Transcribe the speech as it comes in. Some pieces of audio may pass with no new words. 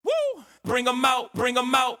bring 'em out, bring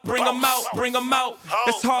 'em out, bring 'em out, bring 'em out.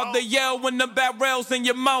 It's hard to yell when the barrel's in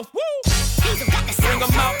your mouth. Woo! Bring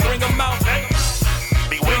 'em out, bring 'em out.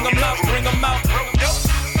 Bring 'em out, bring 'em out.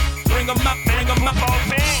 Bring 'em out, bring 'em out.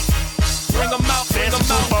 Bring 'em out, bring 'em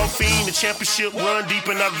out. Football fiend, the championship run deep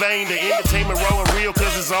in our vein. The entertainment rolling real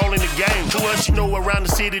cause it's all in the game. To us, you know around the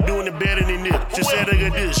city doing it better than this. Just say look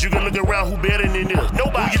at this, you can look around who better than this.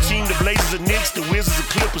 Nobody. Who your team, the Blazers, the Knicks, the Wizards, the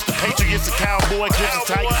Clippers, the Patriots, the Cowboys, Clippers,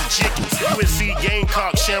 Tigers, the Chickens. USC,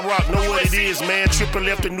 Gamecock, Shamrock, know what it is, man. Triple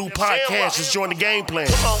F, the new podcast, just join the game plan.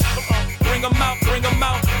 Bring 'em out, bring 'em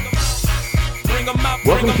out.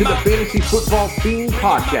 Welcome to the Fantasy Football Fiend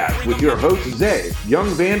Podcast with your hosts, Zay, Young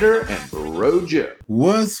Vander, and Bro Joe.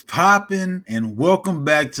 What's poppin'? And welcome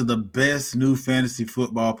back to the best new fantasy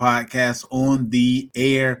football podcast on the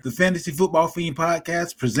air. The Fantasy Football Fiend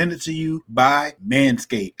Podcast presented to you by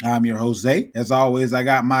Manscaped. I'm your host, Zay. As always, I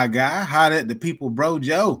got my guy, hot at the people, Bro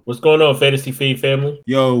Joe. What's going on, Fantasy Fiend family?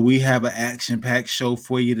 Yo, we have an action-packed show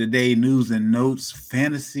for you today. News and notes,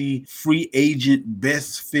 fantasy, free agent,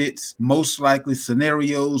 best fits, most likely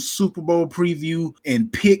scenarios, Super Bowl preview,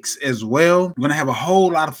 and picks as well. We're going to have a whole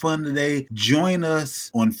lot of fun today. Join us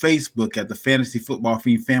on Facebook at the Fantasy Football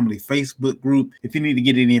Fiend Family Facebook group. If you need to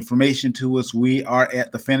get any information to us, we are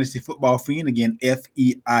at the Fantasy Football Fiend, again,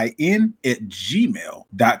 FEIN at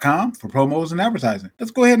gmail.com for promos and advertising.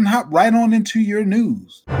 Let's go ahead and hop right on into your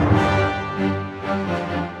news.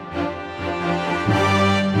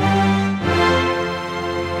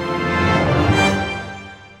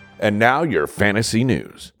 And now your fantasy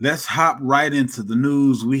news. Let's hop right into the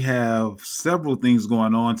news. We have several things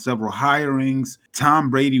going on, several hirings.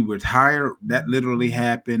 Tom Brady retired. That literally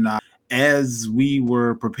happened as we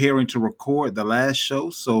were preparing to record the last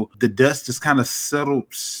show. So the dust has kind of settled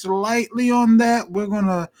slightly on that. We're going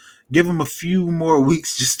to give him a few more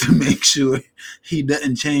weeks just to make sure he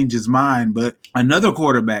doesn't change his mind. But another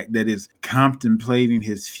quarterback that is contemplating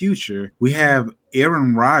his future, we have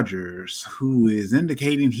Aaron Rodgers, who is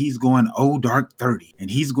indicating he's going dark 30,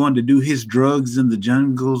 and he's going to do his drugs in the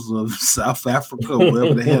jungles of South Africa,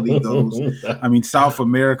 wherever the hell he goes. I mean, South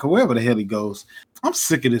America, wherever the hell he goes. I'm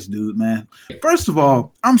sick of this dude, man. First of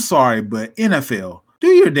all, I'm sorry, but NFL, do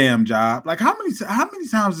your damn job. Like, how many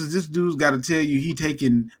times has this dude's got to tell you he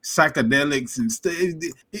taking psychedelics and stuff?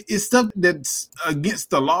 It's stuff that's against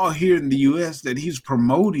the law here in the U.S. that he's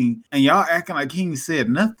promoting, and y'all acting like he ain't said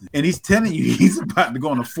nothing. And he's telling you he's about to go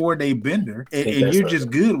on a 4-day bender, and you're just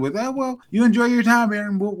good with that. Well, you enjoy your time,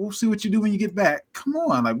 Aaron. We'll see what you do when you get back. Come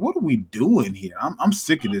on, like, what are we doing here? I'm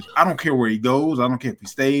sick of this. I don't care where he goes. I don't care if he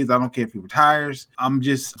stays. I don't care if he retires. I'm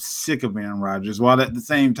just sick of Aaron Rodgers. While at the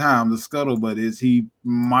same time, the scuttlebutt is he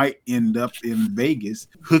might end up in Vegas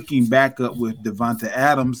hooking back up with Devonta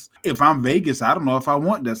Adams. If I'm Vegas, I don't know if I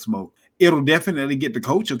want that smoke. It'll definitely get the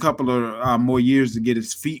coach a couple of more years to get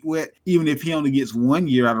his feet wet, even if he only gets 1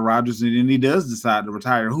 year out of Rodgers and then he does decide to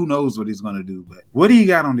retire. Who knows what he's going to do? But what do you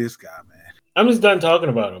got on this guy, man? I'm just done talking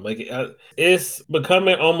about him. Like, it's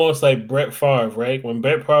becoming almost like Brett Favre, right? When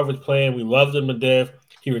Brett Favre was playing, we loved him to death.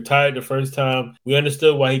 He retired the first time. We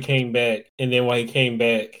understood why he came back, and then why he came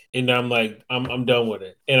back. And I'm like, I'm done with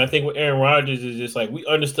it. And I think with Aaron Rodgers is just like, we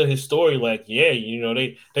understood his story. Like, yeah, you know,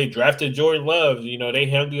 they drafted Jordan Love. You know, they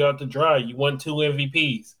hung you out to dry. You won 2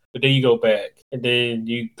 MVPs. But then you go back, and then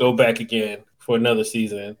you go back again for another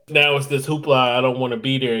season. Now it's this hoopla, I don't want to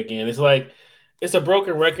be there again. It's like, it's a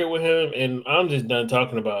broken record with him, and I'm just done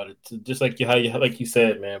talking about it. Just like you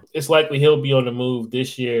said, man. It's likely he'll be on the move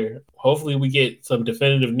this year. Hopefully we get some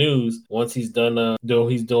definitive news once he's done doing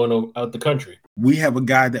what he's doing out the country. We have a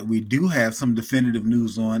guy that we do have some definitive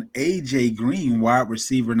news on. A.J. Green, wide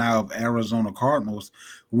receiver now of Arizona Cardinals,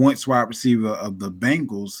 once wide receiver of the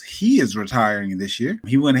Bengals. He is retiring this year.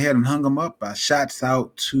 He went ahead and hung him up. Shouts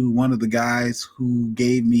out to one of the guys who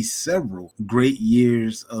gave me several great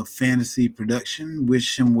years of fantasy production.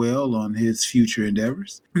 Wish him well on his future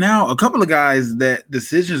endeavors. Now, a couple of guys that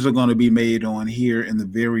decisions are going to be made on here in the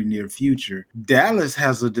very near future. Dallas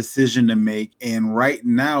has a decision to make, and right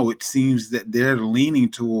now it seems that they're leaning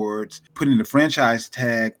towards putting the franchise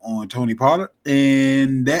tag on Tony Pollard,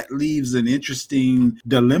 and that leaves an interesting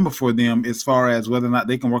dilemma for them as far as whether or not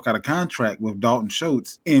they can work out a contract with Dalton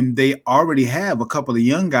Schultz. And they already have a couple of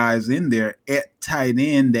young guys in there at tight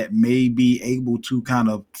end that may be able to kind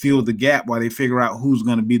of fill the gap while they figure out who's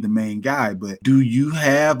going to be the main guy. But do you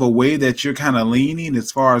have a way that you're kind of leaning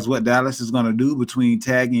as far as what Dallas is going to do between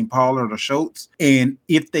tagging Pollard or Schultz? And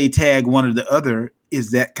if they tag one or the other,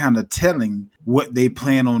 is that kind of telling what they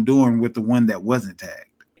plan on doing with the one that wasn't tagged?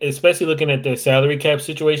 Especially looking at their salary cap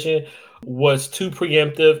situation, what's too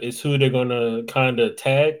preemptive is who they're going to kind of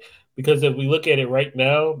tag. because if we look at it right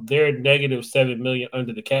now, they're negative $7 million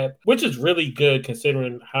under the cap, which is really good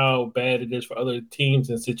considering how bad it is for other teams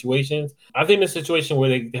and situations. I think the situation where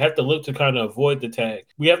they have to look to kind of avoid the tag,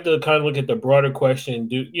 we have to kind of look at the broader question.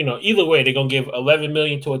 Either way, they're going to give $11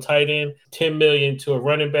 million to a tight end, $10 million to a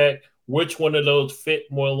running back. Which one of those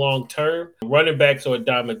fit more long term? Running backs are a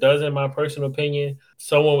dime a dozen, in my personal opinion.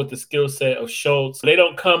 Someone with the skill set of Schultz, they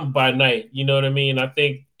don't come by night. You know what I mean? I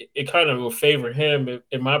think it kind of will favor him,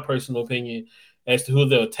 in my personal opinion, as to who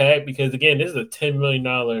they'll tag. Because again, this is a $10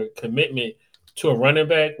 million commitment to a running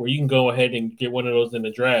back where you can go ahead and get one of those in the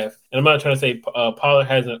draft. And I'm not trying to say Pollard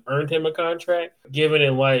hasn't earned him a contract, given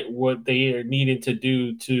in light what they are needing to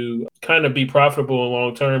do to kind of be profitable in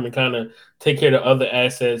long term and kind of take care of the other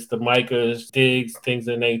assets, the Micahs, Diggs, things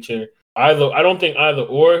of nature. I don't think either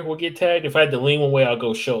or will get tagged. If I had to lean one way, I'll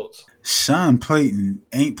go Schultz. Sean Payton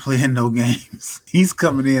ain't playing no games. He's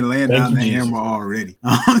coming in laying down the hammer already.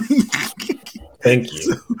 Thank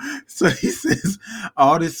you. So he says,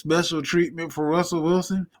 all this special treatment for Russell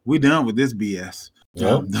Wilson, we done with this BS.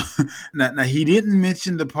 Yep. Now, he didn't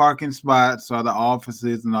mention the parking spots or the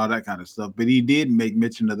offices and all that kind of stuff, but he did make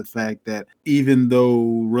mention of the fact that even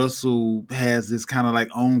though Russell has this kind of like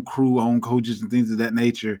own crew, own coaches and things of that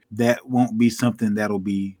nature, that won't be something that'll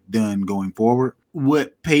be done going forward.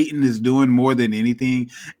 What Peyton is doing more than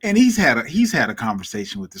anything, and he's had a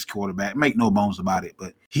conversation with this quarterback, make no bones about it,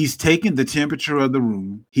 but he's taken the temperature of the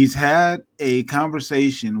room. He's had a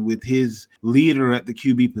conversation with his leader at the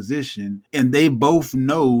QB position, and they both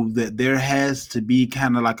know that there has to be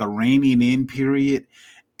kind of like a reining in period,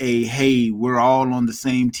 hey, we're all on the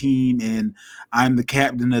same team and I'm the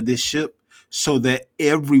captain of this ship, so that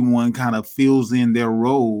everyone kind of fills in their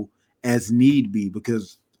role as need be,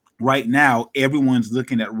 because right now, everyone's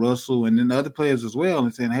looking at Russell and then other players as well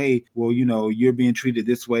and saying, hey, well, you're being treated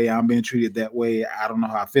this way. I'm being treated that way. I don't know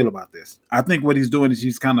how I feel about this. I think what he's doing is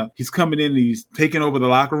he's coming in and he's taking over the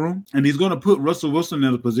locker room, and he's going to put Russell Wilson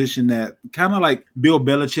in a position that kind of like Bill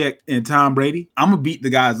Belichick and Tom Brady. I'm going to beat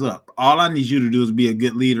the guys up. All I need you to do is be a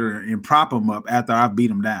good leader and prop them up after I beat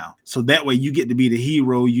them down. So that way you get to be the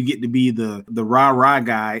hero. You get to be the rah-rah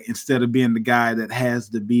guy instead of being the guy that has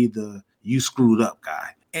to be the you screwed up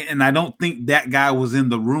guy. And I don't think that guy was in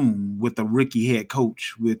the room with the rookie head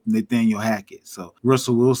coach with Nathaniel Hackett. So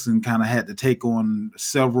Russell Wilson kind of had to take on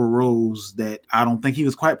several roles that I don't think he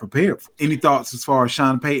was quite prepared for. Any thoughts as far as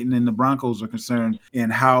Sean Payton and the Broncos are concerned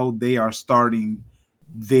and how they are starting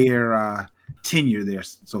their tenure there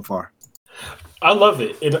so far? I love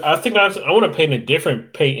it. And I think I want to paint a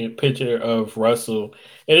different picture of Russell.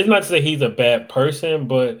 And it's not to say he's a bad person,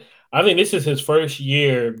 but I think this is his first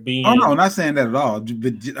year being. Oh, no, I'm not saying that at all.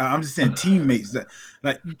 But I'm just saying teammates. That,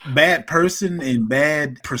 like, bad person and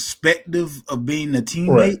bad perspective of being a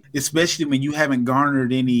teammate, right, especially when you haven't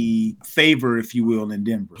garnered any favor, if you will, in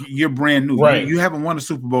Denver. You're brand new. Right. You haven't won a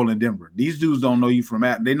Super Bowl in Denver. These dudes don't know you from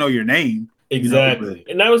out. They know your name. Exactly.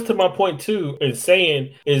 And that was to my point, too, in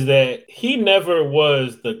saying is that he never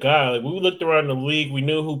was the guy. Like, we looked around the league. We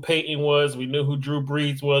knew who Peyton was. We knew who Drew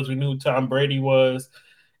Brees was. We knew who Tom Brady was.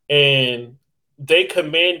 And they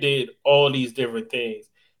commanded all these different things.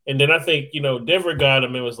 And then I think, Denver got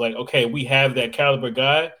him and was like, okay, we have that caliber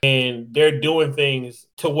guy. And they're doing things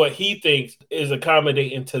to what he thinks is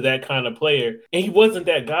accommodating to that kind of player. And he wasn't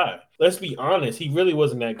that guy. Let's be honest. He really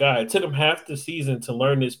wasn't that guy. It took him half the season to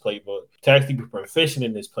learn this playbook, to actually be proficient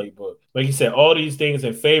in this playbook. Like you said, all these things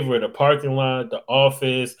in favor of the parking lot, the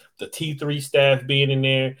office, the T3 staff being in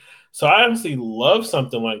there. So I honestly love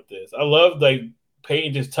something like this. I love,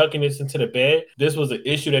 Peyton just tucking this into the bed. This was an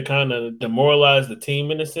issue that kind of demoralized the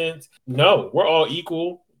team in a sense. No, we're all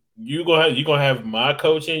equal. You're gonna have my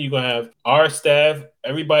coaching. You're gonna have our staff.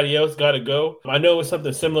 Everybody else got to go. I know it's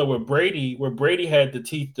something similar with Brady, where Brady had the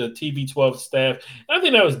TB12 staff. And I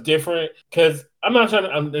think that was different because I'm not trying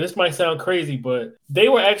to. This might sound crazy, but they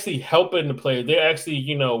were actually helping the players. They're actually,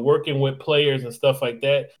 working with players and stuff like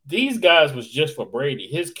that. These guys was just for Brady.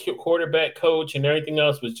 His quarterback coach and everything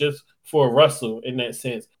else was just for Russell in that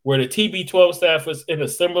sense, where the TB12 staff was in a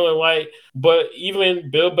similar light, but even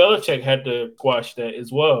Bill Belichick had to squash that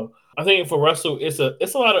as well. I think for Russell, it's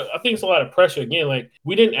a lot of pressure. Again, like,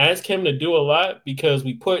 we didn't ask him to do a lot because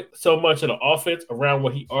we put so much of the offense around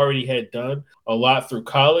what he already had done a lot through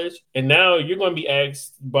college. And now you're going to be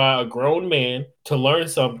asked by a grown man to learn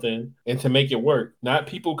something and to make it work, not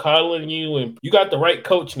people coddling you. And you got the right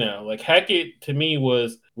coach now. Like, Hackett to me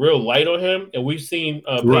was real light on him, and we've seen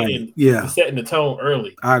Peyton setting the tone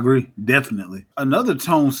early. I agree, definitely. Another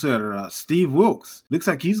tone setter, Steve Wilkes. Looks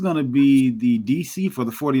like he's going to be the DC for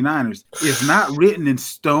the 49ers. It's not written in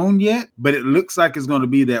stone yet, but it looks like it's going to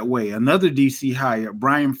be that way. Another DC hire,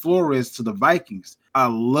 Brian Flores to the Vikings. I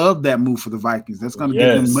love that move for the Vikings. That's going to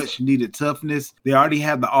give them much needed toughness. They already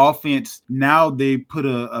have the offense. Now they put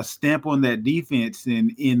a stamp on that defense.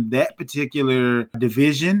 And in that particular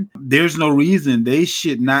division, there's no reason they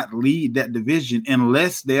should not lead that division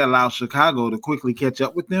unless they allow Chicago to quickly catch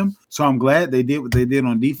up with them. So I'm glad they did what they did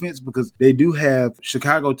on defense, because they do have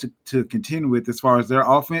Chicago to continue with as far as their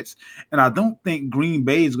offense. And I don't think Green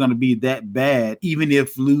Bay is going to be that bad, even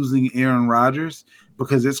if losing Aaron Rodgers,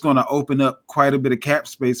 because it's going to open up quite a bit of cap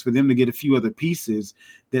space for them to get a few other pieces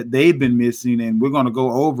that they've been missing. And we're going to go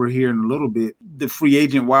over here in a little bit the free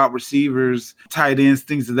agent wide receivers, tight ends,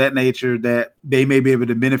 things of that nature that they may be able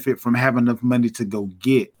to benefit from having enough money to go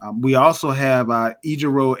get. We also have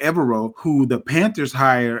Ejiro Evero, who the Panthers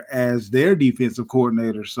hire as their defensive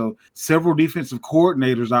coordinator. So several defensive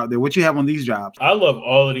coordinators out there. What you have on these jobs? I love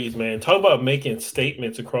all of these, man. Talk about making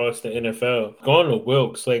statements across the NFL. Going to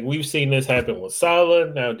Wilkes, like we've seen this happen with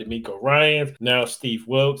Saleh, now DeMeco Ryans, now Steve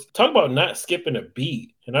Wilkes. Talk about not skipping a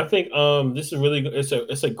beat. And I think this is really good.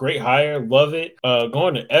 It's a great hire. Love it.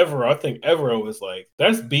 Going to Evero, I think Evero is like,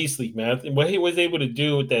 that's beastly, man. I think what he was able to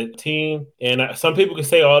do with that team, and some people can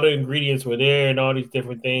say all the ingredients were there and all these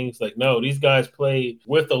different things. Like, no, these guys played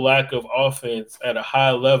with the lack of offense at a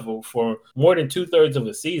high level for more than 2/3 of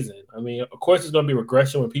a season. I mean, of course, it's going to be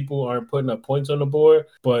regression when people aren't putting up points on the board.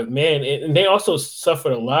 But, man, and they also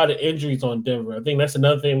suffered a lot of injuries on Denver. I think that's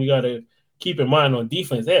another thing we got to keep in mind on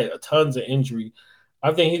defense. They had tons of injury.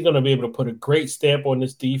 I think he's going to be able to put a great stamp on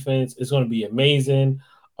this defense. It's going to be amazing.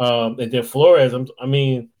 And then Flores,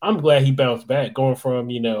 I'm glad he bounced back, going from,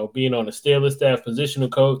 being on the Steelers staff, positional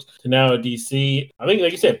coach, to now a DC. I think,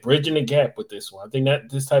 like you said, bridging the gap with this one. I think that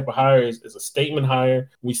this type of hire is a statement hire.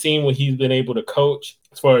 We've seen what he's been able to coach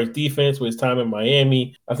as far as defense with his time in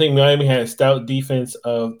Miami. I think Miami had a stout defense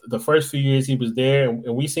of the first few years he was there,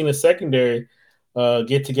 and we've seen the secondary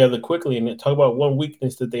get together quickly. And talk about one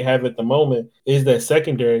weakness that they have at the moment is that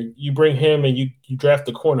secondary. You bring him and you draft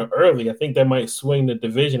the corner early. I think that might swing the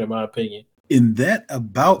division, in my opinion. And that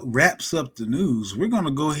about wraps up the news. We're going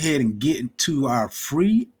to go ahead and get into our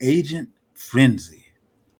free agent frenzy.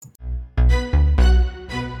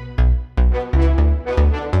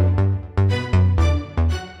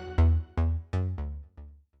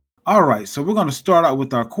 All right, so we're going to start out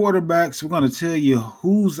with our quarterbacks. We're going to tell you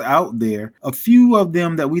who's out there. A few of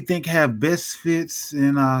them that we think have best fits,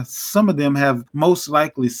 and some of them have most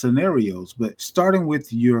likely scenarios. But starting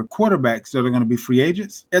with your quarterbacks that are going to be free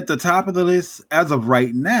agents. At the top of the list, as of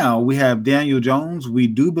right now, we have Daniel Jones. We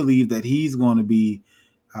do believe that he's going to be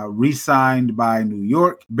re-signed by New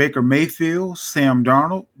York. Baker Mayfield, Sam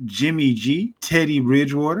Darnold, Jimmy G, Teddy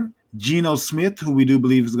Bridgewater, Geno Smith, who we do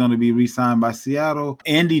believe is going to be re-signed by Seattle,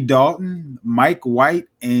 Andy Dalton, Mike White,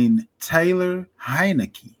 and Taylor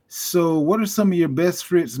Heineke. So what are some of your best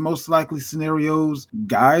fits, most likely scenarios,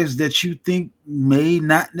 guys that you think may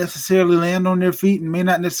not necessarily land on their feet and may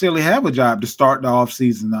not necessarily have a job to start the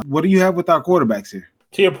offseason? What do you have with our quarterbacks here?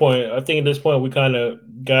 To your point, I think at this point we kind of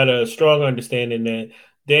got a strong understanding that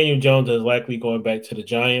Daniel Jones is likely going back to the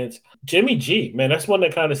Giants. Jimmy G, man, that's one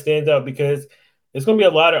that kind of stands out because there's going to be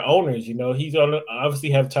a lot of owners. He's going to obviously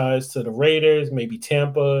have ties to the Raiders, maybe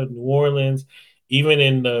Tampa, New Orleans, even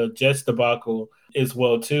in the Jets debacle as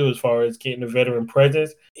well, too, as far as getting a veteran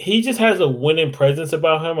presence. He just has a winning presence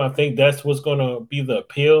about him. I think that's what's going to be the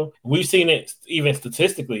appeal. We've seen it even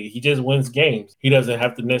statistically. He just wins games. He doesn't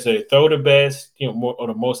have to necessarily throw the best, or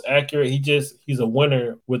the most accurate. He's a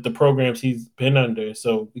winner with the programs he's been under.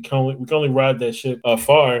 So we can only ride that ship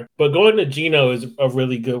far. But going to Geno is a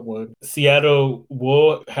really good one. Seattle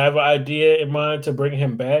will have an idea in mind to bring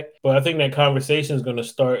him back, but I think that conversation is going to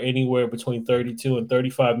start anywhere between 32 and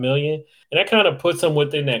 35 million. And that kind of puts him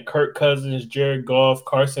within that Kirk Cousins, Jared Goff,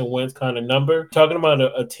 Carson Wentz kind of number. Talking about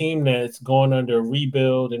a team that's going under a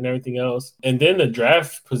rebuild and everything else. And then the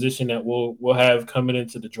draft position that we'll have coming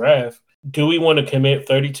into the draft. Do we want to commit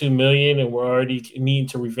 $32 million and we're already needing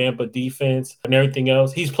to revamp a defense and everything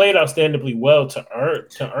else? He's played outstandingly well to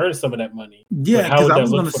earn some of that money. Yeah, because I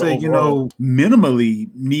was going to say, minimally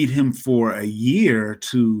need him for a year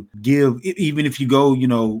to give, even if you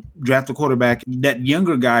go, draft a quarterback, that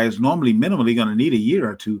younger guy is normally minimally going to need a year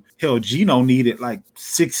or two. Hell, Geno needed like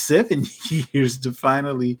 6-7 years to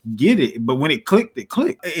finally get it. But when it clicked, it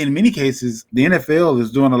clicked. In many cases, the NFL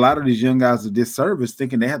is doing a lot of these young guys a disservice,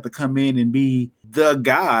 thinking they have to come in in and be the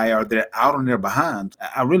guy, or they're out on their behinds.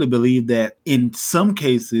 I really believe that in some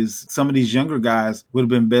cases, some of these younger guys would have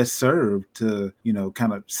been best served to,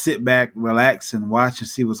 kind of sit back, relax, and watch and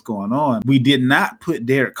see what's going on. We did not put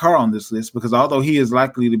Derek Carr on this list because although he is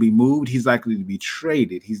likely to be moved, he's likely to be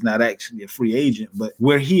traded. He's not actually a free agent, but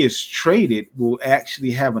where he is traded will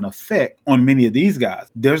actually have an effect on many of these guys.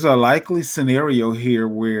 There's a likely scenario here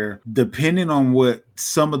where, depending on what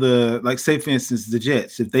some of the, like, say for instance, the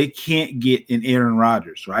Jets, if they can't get an Aaron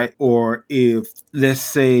Rodgers, right? Or if, let's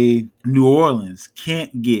say, New Orleans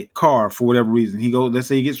can't get Carr for whatever reason, let's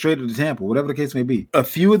say he gets traded to Tampa, whatever the case may be. A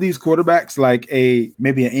few of these quarterbacks, like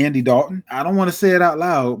maybe an Andy Dalton, I don't want to say it out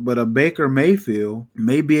loud, but a Baker Mayfield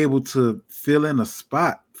may be able to fill in a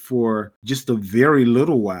spot for just a very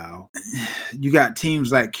little while. You got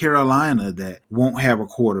teams like Carolina that won't have a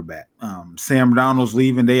quarterback. Sam Darnold's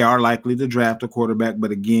leaving. They are likely to draft a quarterback,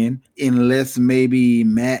 but again, unless maybe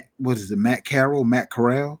Matt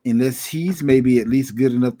Corral, unless he's maybe at least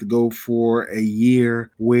good enough to go for a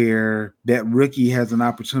year where that rookie has an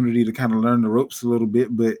opportunity to kind of learn the ropes a little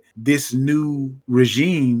bit. But this new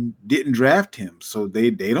regime didn't draft him, so they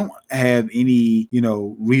don't have any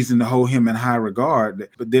reason to hold him in high regard.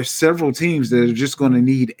 But there's several teams that are just going to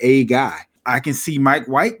need a guy. I can see Mike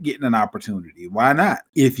White getting an opportunity. Why not?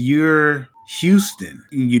 If you're Houston,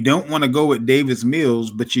 you don't want to go with Davis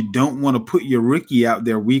Mills, but you don't want to put your rookie out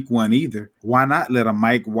there week one either. Why not let a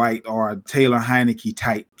Mike White or a Taylor Heineke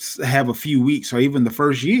type have a few weeks or even the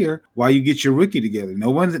first year while you get your rookie together? No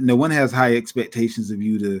one has high expectations of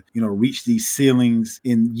you to, reach these ceilings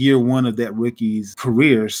in year one of that rookie's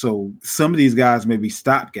career. So some of these guys may be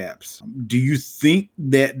stopgaps. Do you think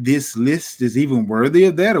that this list is even worthy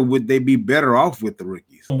of that, or would they be better off with the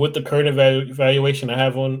rookies? With the current evaluation I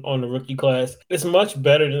have on the rookie class, it's much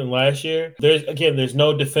better than last year. There's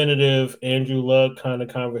no definitive Andrew Luck kind of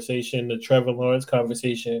conversation, the Trevor Lawrence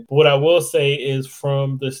conversation. But what I will say is,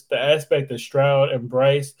 from the aspect of Stroud and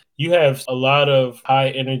Bryce, you have a lot of high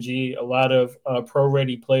energy, a lot of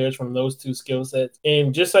pro-ready players from those two skill sets.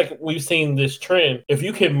 And just like we've seen this trend, if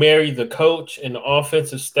you can marry the coach and the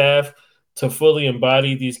offensive staff to fully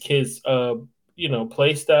embody these kids'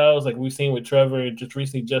 play styles, like we've seen with Trevor and just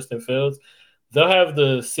recently Justin Fields, they'll have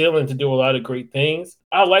the ceiling to do a lot of great things.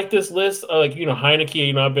 I like this list.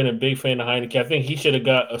 Heineke, I've been a big fan of Heineke. I think he should have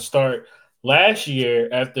got a start last year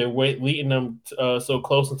after leading them so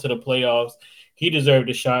close into the playoffs. He deserved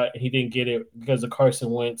a shot. He didn't get it because of Carson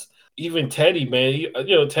Wentz. Even Teddy,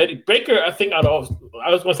 man, Teddy Baker, I think I was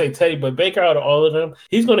going to say Teddy, but Baker, out of all of them,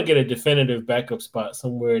 he's going to get a definitive backup spot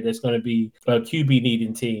somewhere that's going to be a QB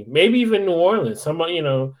needing team. Maybe even New Orleans.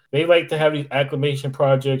 They like to have these acclimation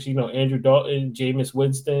projects, Andrew Dalton, Jameis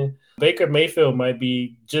Winston. Baker Mayfield might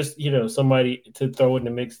be just, somebody to throw in the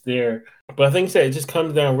mix there. But I think it just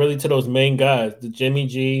comes down really to those main guys, the Jimmy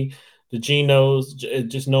G, the Genos,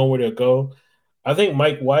 just knowing where to go. I think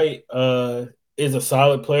Mike White is a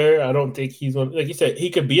solid player. I don't think he's going, like you said, he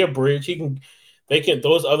could be a bridge.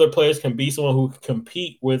 Those other players can be someone who can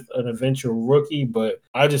compete with an eventual rookie, but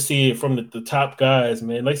I just see it from the top guys,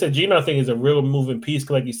 man. Like I said, Geno, I think, is a real moving piece,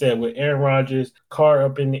 like you said, with Aaron Rodgers, Carr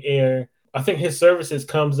up in the air. I think his services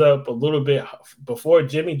comes up a little bit before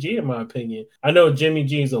Jimmy G, in my opinion. I know Jimmy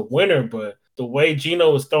G is a winner, but the way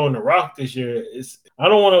Geno was throwing the rock this year is, I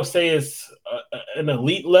don't want to say it's an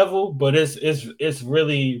elite level, but it's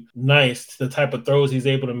really nice, the type of throws he's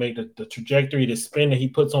able to make, the trajectory, the spin that he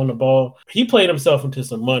puts on the ball. He played himself into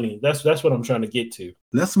some money. That's what I'm trying to get to.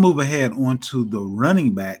 Let's move ahead onto the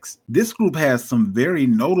running backs. This group has some very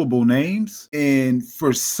notable names, and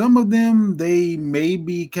for some of them, they may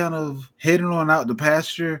be kind of heading on out the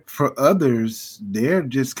pasture. For others, they're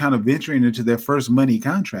just kind of venturing into their first money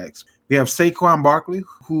contracts. We have Saquon Barkley,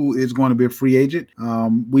 who is going to be a free agent.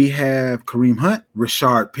 We have Kareem Hunt,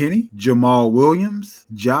 Rashard Penny, Jamal Williams,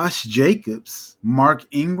 Josh Jacobs, Mark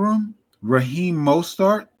Ingram, Raheem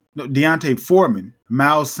Mostert, Deontay Foreman,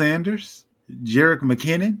 Miles Sanders, Jerick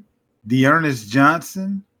McKinnon, Dearness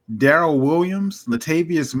Johnson, Darrell Williams,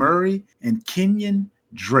 Latavius Murray, and Kenyon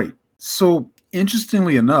Drake. So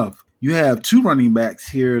interestingly enough, you have two running backs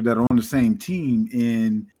here that are on the same team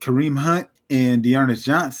in Kareem Hunt and Dearness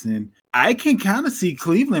Johnson. I can kind of see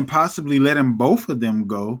Cleveland possibly letting both of them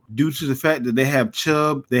go due to the fact that they have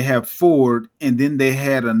Chubb, they have Ford, and then they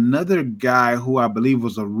had another guy who I believe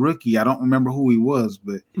was a rookie. I don't remember who he was,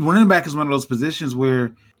 but running back is one of those positions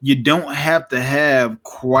where you don't have to have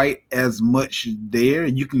quite as much there.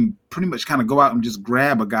 You can pretty much kind of go out and just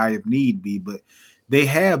grab a guy if need be, but they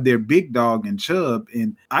have their big dog in Chubb,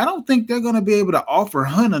 and I don't think they're going to be able to offer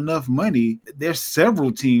Hunt enough money. There's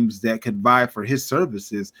several teams that could vie for his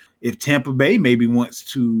services. If Tampa Bay maybe wants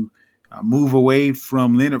to move away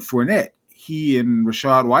from Leonard Fournette, he and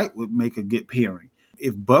Rachaad White would make a good pairing.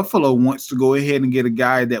 If Buffalo wants to go ahead and get a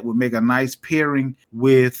guy that would make a nice pairing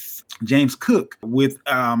with James Cook, with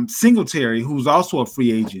Singletary, who's also a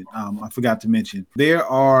free agent, I forgot to mention, there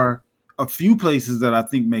are a few places that I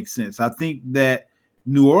think make sense. I think that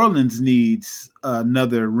New Orleans needs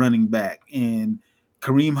another running back, and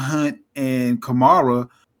Kareem Hunt and Kamara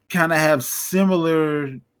kind of have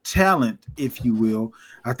similar talent, if you will.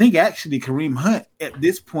 I think actually Kareem Hunt at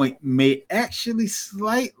this point may actually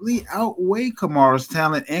slightly outweigh Kamara's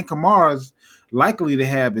talent, and Kamara's likely to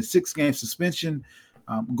have a 6-game suspension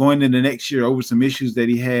going into next year over some issues that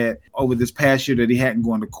he had over this past year that he hadn't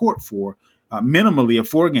gone to court for, minimally a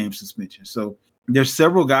 4-game suspension. So there's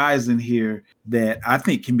several guys in here that I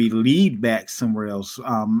think can be lead back somewhere else.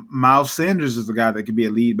 Miles Sanders is a guy that could be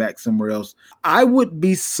a lead back somewhere else. I would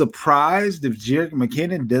be surprised if Jerick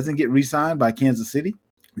McKinnon doesn't get re-signed by Kansas City.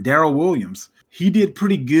 Darrell Williams, he did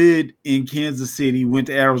pretty good in Kansas City, went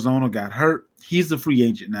to Arizona, got hurt. He's a free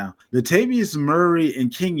agent now. Latavius Murray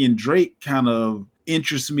and Kenyon Drake kind of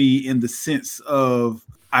interest me in the sense of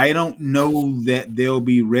I don't know that they'll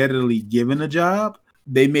be readily given a job.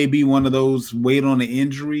 They may be one of those wait on an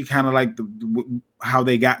injury, kind of like how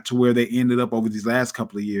they got to where they ended up over these last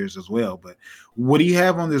couple of years as well. But what do you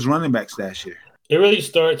have on this running back stash here? It really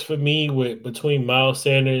starts for me with between Miles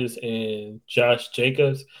Sanders and Josh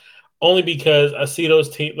Jacobs, only because I see those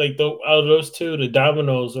teams out of those two, the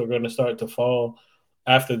dominoes are going to start to fall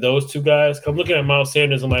after those two guys. I'm looking at Miles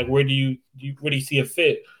Sanders. I'm like, where do you see a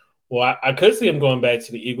fit? Well, I could see him going back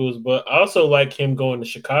to the Eagles, but I also like him going to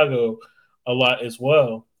Chicago a lot as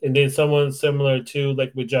well. And then someone similar to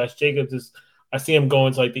like with Josh Jacobs is I see him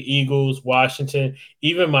going to like the Eagles, Washington,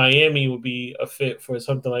 even Miami would be a fit for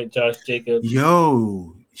something like Josh Jacobs.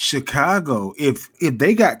 Yo, Chicago, if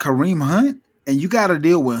they got Kareem Hunt and you got to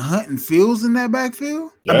deal with Hunt and Fields in that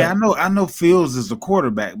backfield. Yeah. I mean, I know Fields is the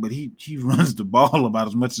quarterback, but he runs the ball about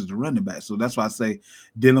as much as the running back. So that's why I say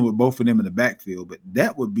dealing with both of them in the backfield. But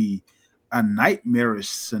that would be a nightmarish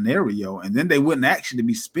scenario, and then they wouldn't actually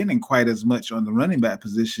be spending quite as much on the running back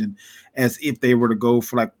position as if they were to go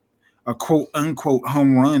for like a quote unquote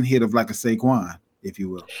home run hit of like a Saquon, if you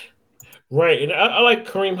will. Right, and I like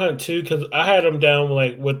Kareem Hunt too because I had him down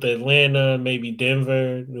like with Atlanta, maybe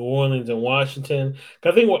Denver, New Orleans, and Washington.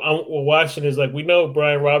 I think what Washington is like, we know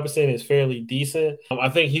Brian Robinson is fairly decent. I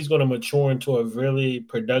think he's going to mature into a really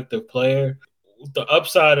productive player. The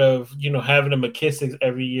upside of, having a McKissick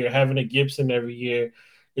every year, having a Gibson every year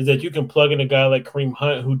is that you can plug in a guy like Kareem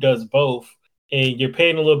Hunt who does both, and you're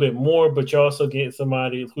paying a little bit more, but you're also getting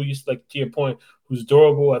somebody who, like to your point, who's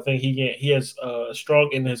durable. I think he has a strong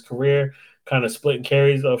in his career, kind of splitting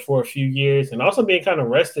carries for a few years, and also being kind of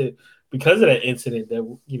rested because of that incident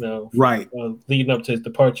that, right, leading up to his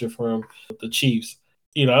departure from the Chiefs.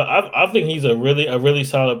 I think he's a really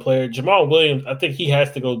solid player. Jamal Williams, I think he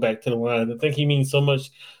has to go back to the Lions. I think he means so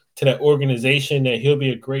much to that organization that he'll be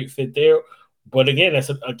a great fit there. But again,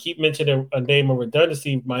 I keep mentioning a name of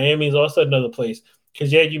redundancy. Miami is also another place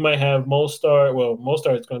because you might have Mostert. Well,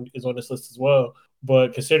 Mostert is on this list as well.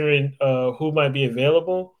 But considering who might be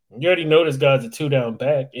available, you already know this guy's a 2-down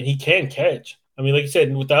back and he can catch. I mean, like you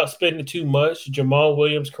said, without spending too much, Jamal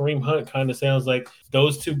Williams, Kareem Hunt kind of sounds like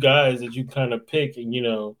those two guys that you kind of pick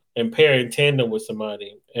and pair in tandem with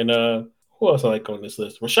somebody. And who else I like on this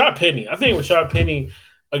list? Rashad Penny. I think Rashad Penny,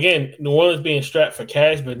 again, New Orleans being strapped for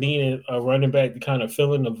cash, but needing a running back to kind of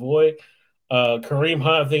fill in the void. Kareem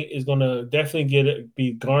Hunt, I think, is going to definitely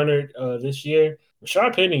be garnered this year.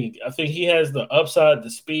 Rashad Penny, I think he has the upside, the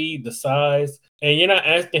speed, the size, and you're not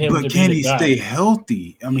asking him to be the guy. But can he stay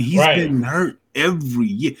healthy? I mean, he's been hurt every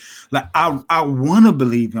year. Like, I want to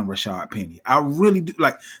believe in Rashad Penny. I really do.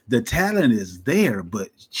 Like, the talent is there, but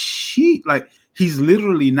he's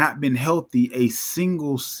literally not been healthy a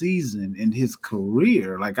single season in his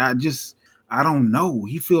career. Like, I don't know.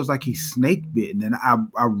 He feels like he's snake bitten, and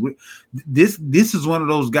this is one of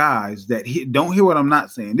those guys that don't hear what I'm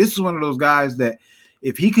not saying. This is one of those guys that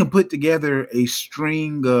if he can put together a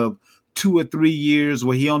string of 2 or 3 years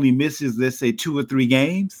where he only misses, let's say, 2 or 3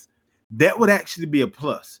 games, that would actually be a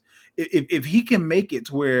plus. If he can make it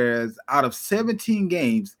to whereas out of 17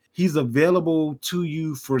 games, he's available to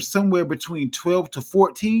you for somewhere between 12 to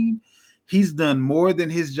 14, he's done more than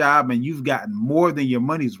his job, and you've gotten more than your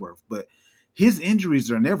money's worth. But his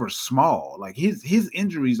injuries are never small. Like his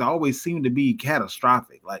injuries always seem to be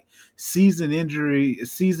catastrophic. Like season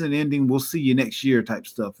ending, we'll see you next year type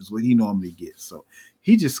stuff is what he normally gets. So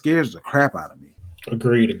he just scares the crap out of me.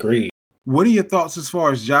 Agreed. What are your thoughts as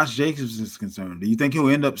far as Josh Jacobs is concerned? Do you think he'll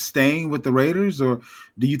end up staying with the Raiders, or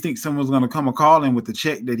do you think someone's going to come a call in with a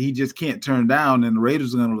check that he just can't turn down, and the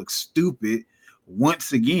Raiders are going to look stupid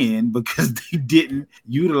once again because they didn't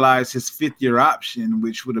utilize his fifth-year option,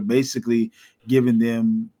 which would have basically given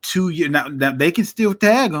them 2 years. Now they can still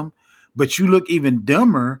tag him, but you look even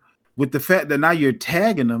dumber with the fact that now you're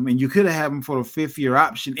tagging them, and you could have had them for a fifth-year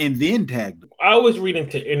option and then tagged them. I was reading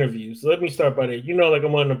to interviews. Let me start by that. Like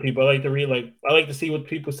I'm one of the people. I like to read. I like to see what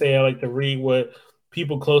people say. I like to read what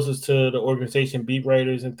people closest to the organization, beat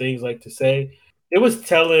writers and things like to say. It was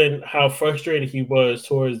telling how frustrated he was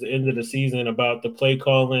towards the end of the season about the play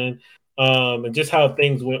calling, and just how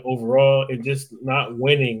things went overall, and just not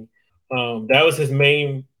winning. That was his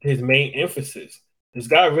main emphasis. This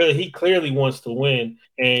guy he clearly wants to win,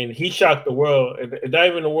 and he shocked the world. And not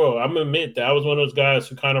even the world. I'm gonna admit that I was one of those guys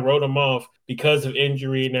who kind of wrote him off because of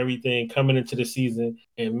injury and everything coming into the season.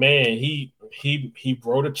 And man, he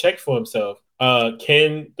wrote a check for himself.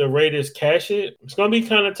 Can the Raiders cash it? It's gonna be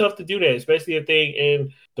kind of tough to do that, especially if they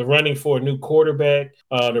in the running for a new quarterback.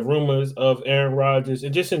 The rumors of Aaron Rodgers,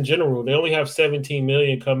 and just in general, they only have $17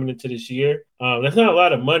 million coming into this year. That's not a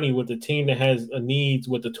lot of money with a team that has a needs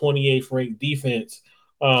with the 28th ranked defense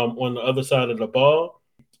on the other side of the ball.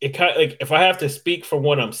 It kind of, like, if I have to speak from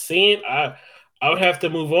what I'm seeing, I would have to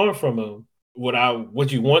move on from him.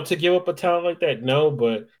 Would you want to give up a talent like that? No,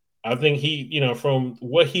 but I think from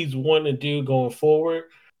what he's wanting to do going forward,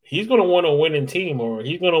 he's going to want a winning team, or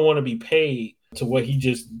he's going to want to be paid to what he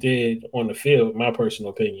just did on the field, my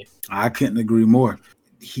personal opinion. I couldn't agree more.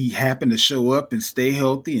 He happened to show up and stay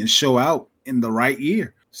healthy and show out in the right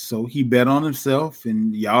year. So he bet on himself,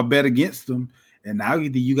 and y'all bet against him. And now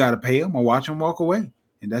either you got to pay him or watch him walk away.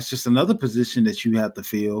 And that's just another position that you have to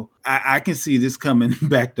fill. I can see this coming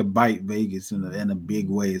back to bite Vegas in a big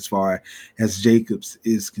way as far as Jacobs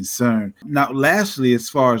is concerned. Now, lastly, as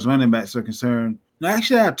far as running backs are concerned,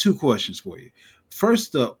 actually, I have two questions for you.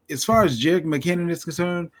 First up, as far as Jerick McKinnon is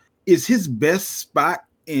concerned, is his best spot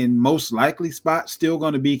and most likely spot still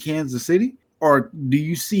going to be Kansas City? Or do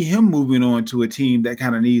you see him moving on to a team that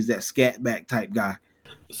kind of needs that scat back type guy?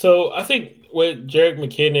 So I think with Jerick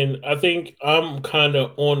McKinnon, I think I'm kind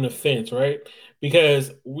of on the fence, right?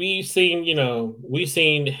 Because we've seen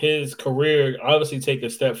his career obviously take a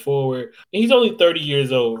step forward. He's only 30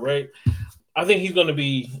 years old, right? I think he's going to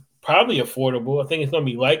be probably affordable. I think it's going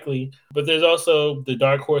to be likely. But there's also the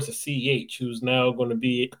dark horse of CH, who's now going to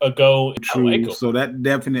be a go. True. So that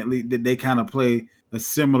definitely, they kind of play a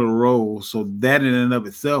similar role. So that in and of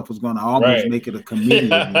itself is going to almost make it a committee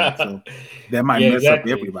event. So that might mess up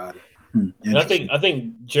everybody. And I think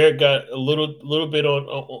Jerick got a little bit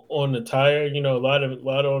on the tire, a lot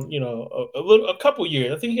on, a couple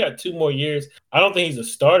years. I think he got 2 more years. I don't think he's a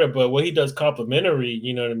starter, but what he does complimentary,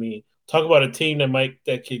 you know what I mean? Talk about a team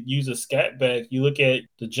that could use a scat back. You look at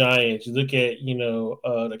the Giants, you look at,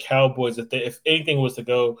 the Cowboys. If anything was to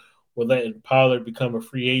go with letting Pollard become a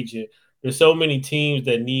free agent, there's so many teams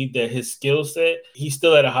that need his skill set. He's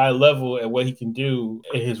still at a high level at what he can do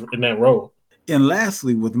in that role. And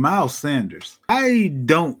lastly, with Miles Sanders, I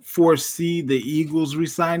don't foresee the Eagles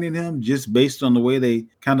re-signing him just based on the way they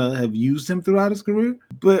kind of have used him throughout his career.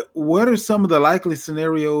 But what are some of the likely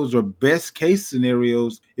scenarios or best case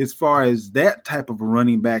scenarios as far as that type of a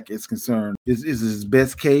running back is concerned? Is his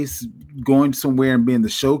best case going somewhere and being the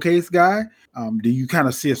showcase guy? Do you kind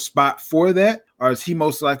of see a spot for that? Or is he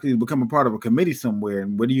most likely to become a part of a committee somewhere?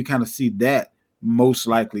 And where do you kind of see that most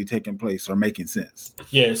likely taking place or making sense?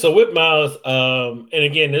 Yeah, so with Miles, and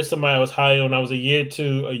again, there's somebody I was high on. I was a year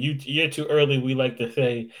too early, we like to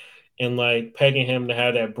say, and like pegging him to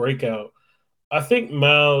have that breakout. I think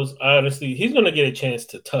Miles, honestly, he's going to get a chance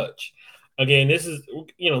to touch. Again, this is,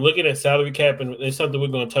 looking at salary cap, and it's something we're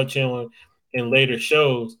going to touch on in later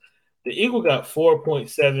shows. The Eagles got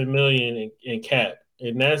 $4.7 million in cap,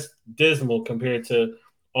 and that's dismal compared to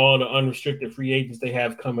all the unrestricted free agents they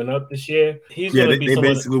have coming up this year. He's going to be. They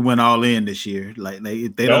basically went all in this year. Like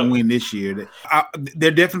if they don't win this year,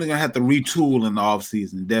 they're definitely going to have to retool in the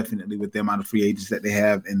offseason, definitely, with the amount of free agents that they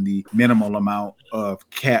have and the minimal amount of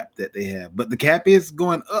cap that they have. But the cap is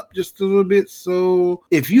going up just a little bit. So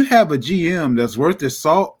if you have a GM that's worth their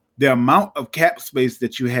salt, the amount of cap space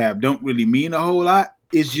that you have don't really mean a whole lot.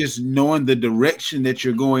 It's just knowing the direction that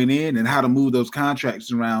you're going in and how to move those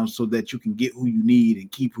contracts around so that you can get who you need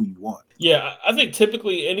and keep who you want. Yeah, I think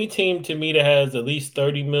typically any team to me that has at least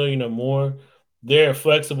 $30 million or more, they're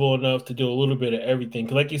flexible enough to do a little bit of everything.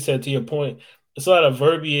 Because like you said, to your point, it's a lot of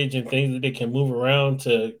verbiage and things that they can move around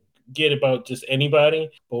to get about just anybody.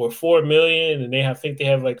 But with $4 million, and I think they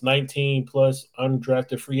have like 19 plus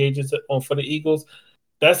undrafted free agents for the Eagles,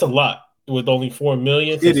 that's a lot. with only $4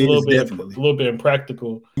 million. So It it's is definitely a little bit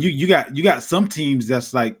impractical. You got some teams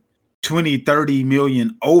that's like 20, 30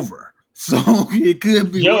 million over. So it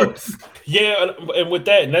could be worse. Yeah, and with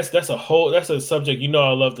that, and that's a subject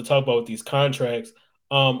I love to talk about with these contracts.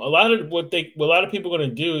 A lot of what a lot of people are going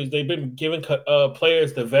to do is they've been giving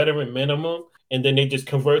players the veteran minimum, and then they just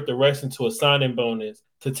convert the rest into a signing bonus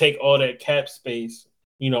to take all that cap space,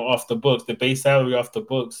 off the books, the base salary off the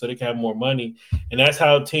books, so they can have more money. And that's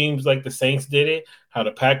how teams like the Saints did it, how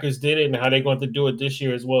the Packers did it, and how they're going to do it this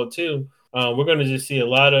year as well too. We're going to just see a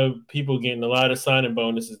lot of people getting a lot of signing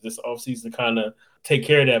bonuses this offseason to kind of take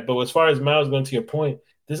care of that. But as far as Miles, going to your point,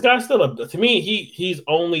 this guy's still to me, he's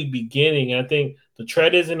only beginning. I think the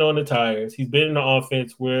tread isn't on the tires. He's been in the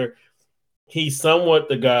offense where he's somewhat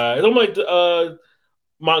the guy. It's almost like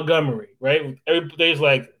Montgomery, right? Everybody's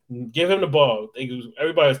like, give him the ball.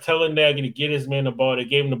 Everybody was telling Nagy to get his man the ball. They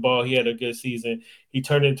gave him the ball. He had a good season. He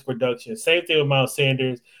turned it into production. Same thing with Miles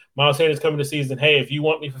Sanders. Miles Sanders coming to season, hey, if you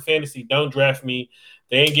want me for fantasy, don't draft me.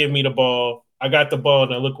 They ain't give me the ball. I got the ball,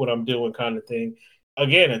 now look what I'm doing kind of thing.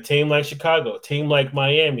 Again, a team like Chicago, a team like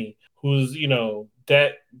Miami, who's,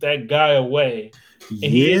 that guy away. And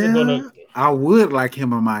he isn't going to. I would like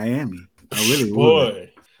him in Miami. I really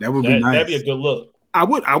would. That would be nice. That'd be a good look. I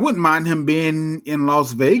wouldn't mind him being in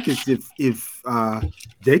Las Vegas if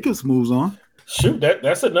Jacobs moves on. Shoot,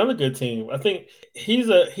 that's another good team. I think he's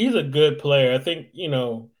a good player. I think,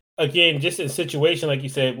 again, just in a situation, like you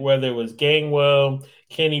said, whether it was Gainwell,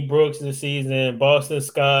 Kenny Brooks this season, Boston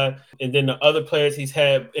Scott, and then the other players he's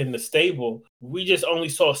had in the stable, we just only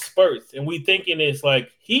saw spurts. And we thinking it's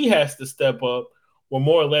like he has to step up, or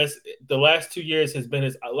more or less the last 2 years has been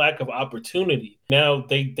his lack of opportunity. Now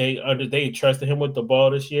they trusted him with the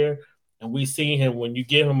ball this year. And we see him when you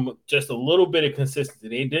give him just a little bit of consistency.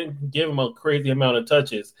 They didn't give him a crazy amount of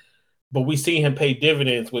touches, but we see him pay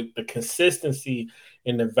dividends with the consistency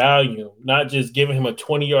and the value, not just giving him a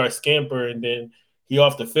 20-yard scamper and then he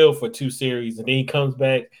off the field for 2 series and then he comes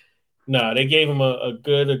back. No, they gave him a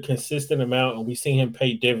consistent amount, and we see him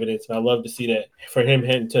pay dividends. And I love to see that for him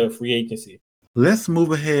heading to free agency. Let's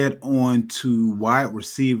move ahead on to wide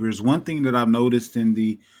receivers. One thing that I've noticed in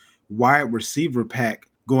the wide receiver pack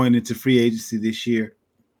going into free agency this year,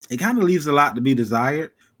 it kind of leaves a lot to be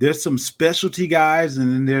desired. There's some specialty guys,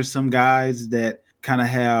 and then there's some guys that kind of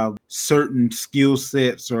have certain skill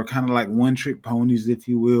sets or kind of like one-trick ponies, if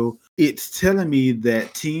you will. It's telling me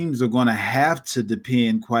that teams are going to have to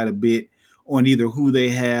depend quite a bit on either who they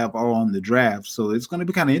have or on the draft. So it's going to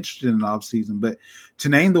be kind of interesting in the offseason. But to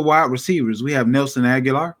name the wide receivers, we have Nelson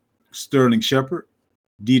Aguilar, Sterling Shepard,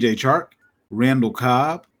 DJ Chark, Randall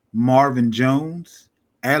Cobb, Marvin Jones,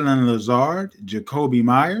 Allen Lazard, Jacoby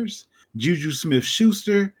Myers, Juju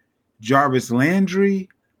Smith-Schuster, Jarvis Landry,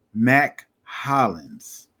 Mac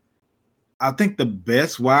Hollins. I think the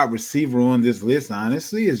best wide receiver on this list,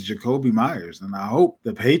 honestly, is Jacoby Myers, and I hope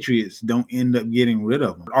the Patriots don't end up getting rid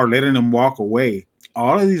of him or letting him walk away.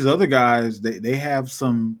 All of these other guys, they have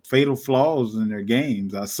some fatal flaws in their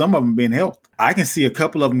games. Some of them being helped. I can see a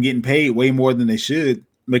couple of them getting paid way more than they should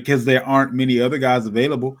because there aren't many other guys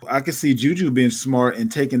available. I can see Juju being smart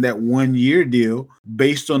and taking that 1-year deal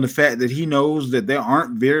based on the fact that he knows that there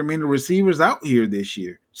aren't very many receivers out here this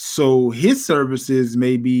year. So his services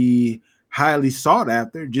may be highly sought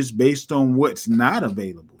after just based on what's not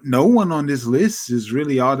available. No one on this list is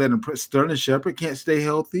really all that impressed. Sterling Shepard can't stay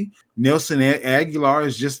healthy. Nelson Aguilar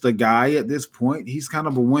is just a guy at this point. He's kind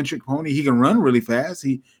of a one-trick pony. He can run really fast.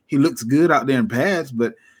 He looks good out there in pads,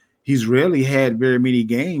 but he's rarely had very many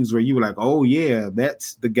games where you were like, oh, yeah,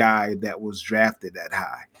 that's the guy that was drafted that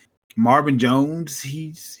high. Marvin Jones,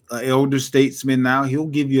 he's an elder statesman now. He'll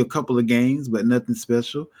give you a couple of games, but nothing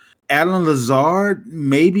special. Allen Lazard,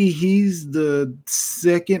 maybe he's the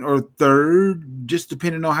second or third, just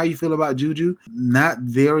depending on how you feel about Juju. Not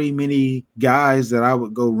very many guys that I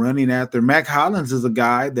would go running after. Mac Hollins is a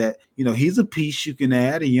guy that, he's a piece you can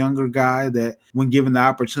add, a younger guy that when given the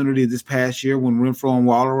opportunity this past year, when Renfrow and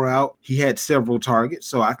Waller were out, he had several targets.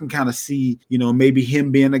 So I can kind of see, maybe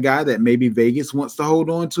him being a guy that maybe Vegas wants to hold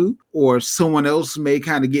on to, or someone else may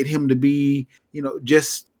kind of get him to be,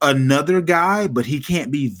 just another guy, but he can't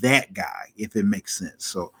be that guy, if it makes sense.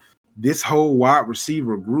 So this whole wide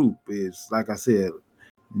receiver group is, like I said,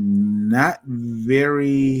 not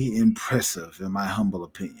very impressive in my humble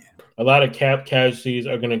opinion. A lot of cap casualties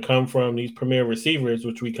are going to come from these premier receivers,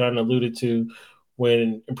 which we kind of alluded to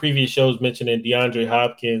when in previous shows mentioning DeAndre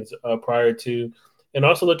Hopkins prior to, and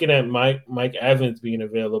also looking at Mike Evans being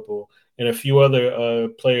available and a few other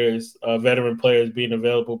players, veteran players being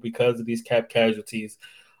available because of these cap casualties.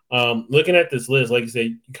 Looking at this list, like you said,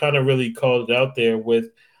 you kind of really called it out there with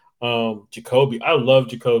Jacoby. I love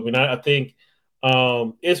Jacoby, and I think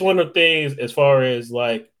it's one of the things as far as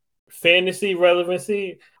like fantasy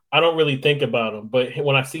relevancy. I don't really think about him, but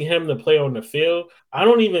when I see him to play on the field, I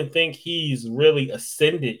don't even think he's really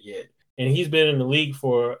ascended yet. And he's been in the league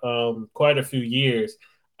for quite a few years.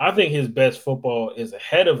 I think his best football is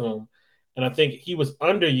ahead of him, and I think he was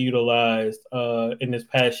underutilized in this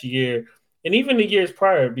past year and even the years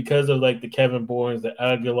prior because of like the Kevin Bournes, the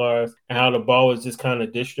Aguilars, and how the ball was just kind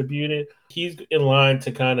of distributed. He's in line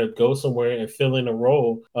to kind of go somewhere and fill in a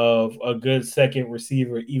role of a good second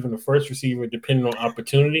receiver, even a first receiver, depending on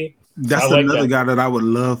opportunity. That's another guy that I would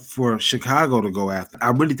love for Chicago to go after. I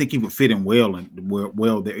really think he would fit in well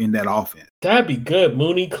there in that offense. That'd be good.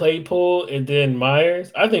 Mooney, Claypool, and then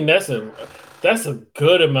Myers. I think that's a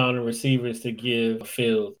good amount of receivers to give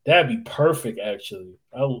Fields. That'd be perfect, actually.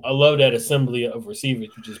 I love that assembly of receivers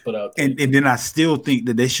you just put out there. And then I still think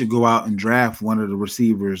that they should go out and draft one of the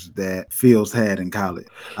receivers that Fields had in college.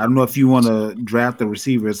 I don't know if you want to draft a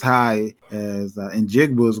receiver as high as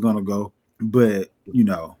Njigba is going to go, but,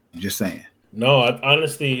 just saying. No,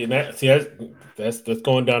 honestly, and that's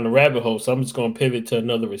going down the rabbit hole. So I'm just going to pivot to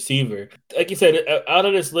another receiver. Like you said, out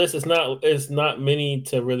of this list, it's not many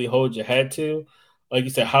to really hold your hat to. Like you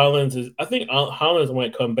said, I think Hollins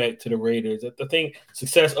might come back to the Raiders. I think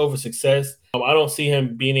success over success. I don't see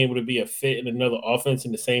him being able to be a fit in another offense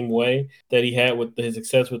in the same way that he had with his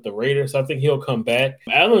success with the Raiders. So I think he'll come back.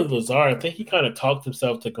 Allen Lazard, I think he kind of talked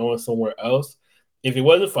himself to going somewhere else. If it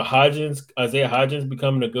wasn't for Isaiah Hodgins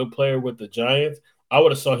becoming a good player with the Giants, I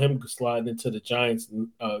would have saw him sliding into the Giants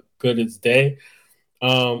good as day.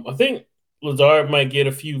 I think Lazard might get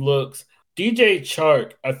a few looks. DJ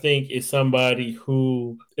Chark, I think, is somebody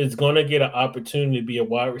who is going to get an opportunity to be a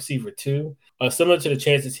wide receiver too, similar to the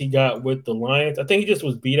chances he got with the Lions. I think he just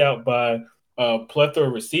was beat out by a plethora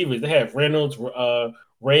of receivers. They have Reynolds,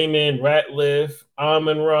 Raymond, Ratliff,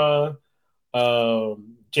 Amon-Ra,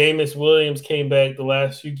 Jameis Williams came back the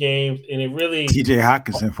last few games, and it really TJ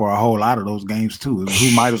Hockenson for a whole lot of those games too,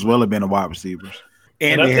 who might as well have been a wide receiver.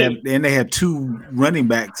 And they had two running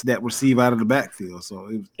backs that receive out of the backfield. So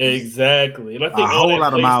exactly, and I think a whole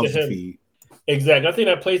lot of mouths to feed. Exactly, I think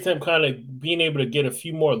that plays him kind of being able to get a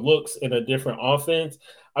few more looks in a different offense.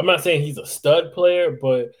 I'm not saying he's a stud player,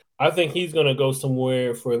 but I think he's going to go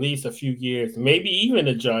somewhere for at least a few years, maybe even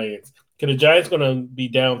the Giants. Because the Giants going to be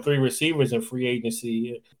down 3 receivers in free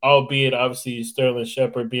agency, albeit obviously Sterling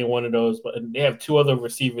Shepard being one of those, but they have 2 other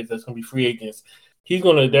receivers that's going to be free agents. He's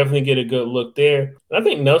going to definitely get a good look there. And I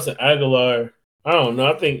think Nelson Aguilar, I don't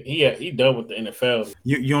know. I think he done with the NFL.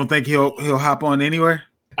 You don't think he'll hop on anywhere?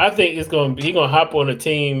 I think he's going to hop on a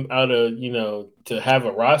team out of, to have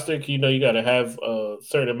a roster. You got to have a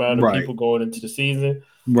certain amount of people going into the season.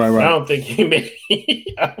 Right. I don't think he make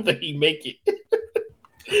it.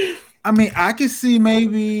 I mean, I can see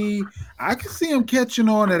him catching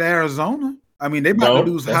on at Arizona. I mean, they about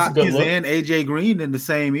to lose Hopkins and AJ Green in the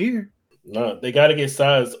same year. No, they got to get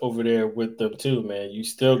size over there with them too, man. You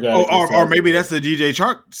still got. Or maybe that's the DJ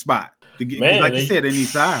Chark spot. Man, like you said, they need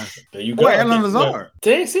size. There you go. Allen Lazard.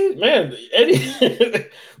 See, man,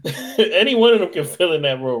 any one of them can fill in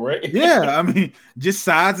that role, right? Yeah, I mean, just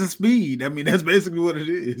size and speed. I mean, that's basically what it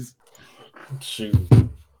is. Shoot.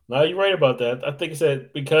 No, you're right about that. I think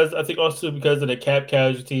because of the cap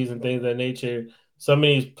casualties and things of that nature, some of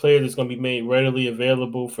these players is going to be made readily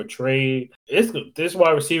available for trade. This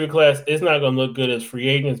wide receiver class is not going to look good as free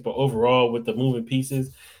agents, but overall with the moving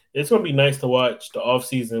pieces, it's going to be nice to watch the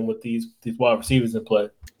offseason with these wide receivers in play.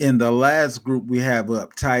 In the last group we have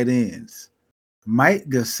up, tight ends, Mike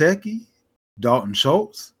Gesicki, Dalton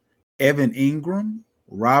Schultz, Evan Ingram,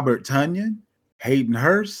 Robert Tonyan, Hayden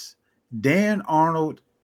Hurst, Dan Arnold,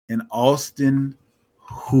 and Austin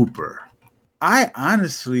Hooper. I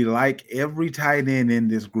honestly like every tight end in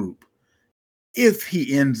this group if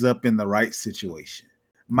he ends up in the right situation.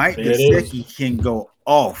 Mike Gesicki can go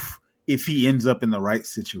off if he ends up in the right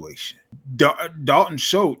situation. Dalton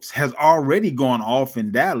Schultz has already gone off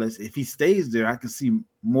in Dallas. If he stays there, I can see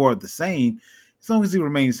more of the same as long as he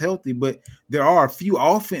remains healthy. But there are a few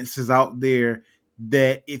offenses out there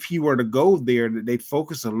that if he were to go there, that they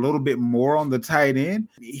focus a little bit more on the tight end.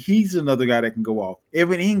 He's another guy that can go off.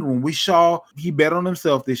 Evan Ingram, we saw he bet on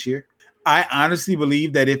himself this year. I honestly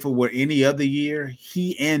believe that if it were any other year,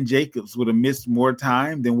 he and Jacobs would have missed more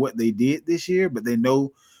time than what they did this year, but they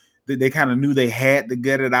know that they kind of knew they had to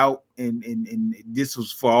get it out, and this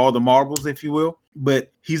was for all the marbles, if you will.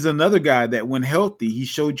 But he's another guy that when healthy, he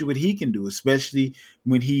showed you what he can do, especially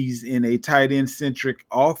when he's in a tight end-centric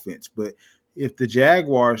offense. But if the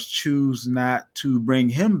Jaguars choose not to bring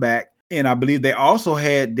him back, and I believe they also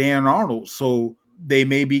had Dan Arnold, so they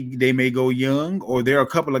may go young, or there are a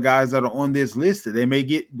couple of guys that are on this list that they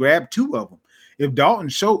may grab 2 of them. If Dalton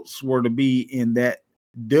Schultz were to be in that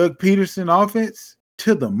Doug Peterson offense,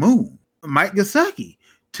 to the moon. Mike Gesicki,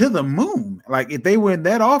 to the moon. Like, if they were in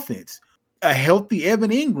that offense, a healthy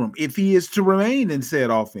Evan Ingram, if he is to remain in said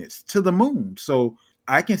offense, to the moon. So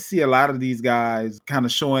I can see a lot of these guys kind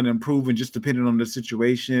of showing and improving just depending on the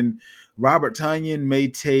situation. Robert Tonyan may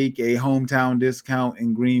take a hometown discount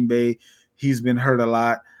in Green Bay. He's been hurt a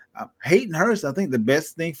lot. Hayden Hurst, I think the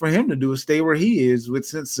best thing for him to do is stay where he is with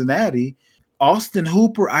Cincinnati. Austin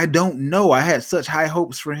Hooper, I don't know. I had such high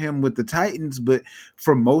hopes for him with the Titans, but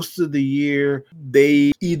for most of the year,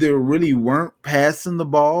 they either really weren't passing the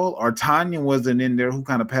ball, or Tonyan wasn't in there who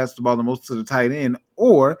kind of passed the ball the most to the tight end,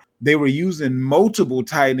 or they were using multiple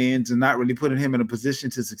tight ends and not really putting him in a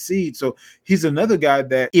position to succeed. So he's another guy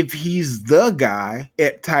that if he's the guy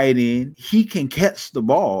at tight end, he can catch the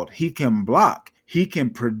ball, he can block, he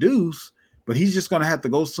can produce, but he's just going to have to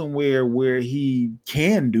go somewhere where he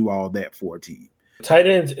can do all that for a team. Tight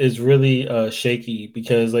ends is really shaky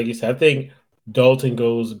because, like you said, I think Dalton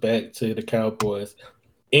goes back to the Cowboys.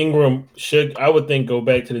 Ingram should, I would think, go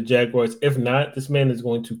back to the Jaguars. If not, this man is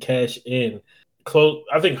going to cash in close,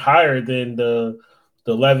 I think, higher than the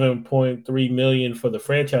 $11.3 million for the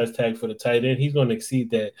franchise tag for the tight end. He's going to exceed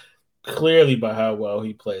that clearly by how well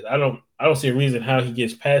he plays. I don't see a reason how he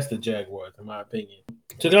gets past the Jaguars, in my opinion.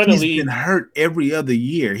 He's been hurt every other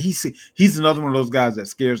year. He's another one of those guys that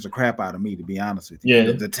scares the crap out of me, to be honest with you.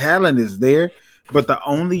 Yeah. The talent is there, but the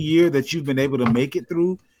only year that you've been able to make it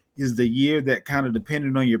through is the year that kind of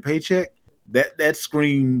depended on your paycheck. That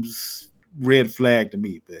screams red flag to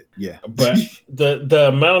me, but yeah. But the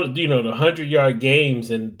amount of, the 100-yard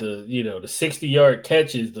games and the 60-yard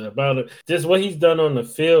catches, the amount of just what he's done on the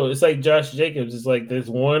field, it's like Josh Jacobs. It's like there's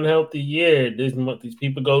one healthy year, these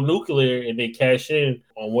people go nuclear and they cash in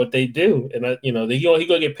on what they do, and he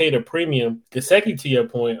gonna get paid a premium. Gesicki, to your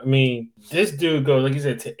point, I mean, this dude goes, like you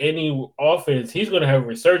said, to any offense, he's gonna have a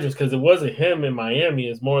resurgence because it wasn't him in Miami.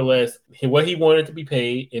 It's more or less what he wanted to be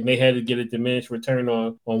paid, and they had to get a diminished return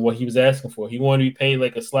on what he was asking for. He wanted to be paid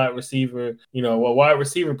like a slot receiver, a wide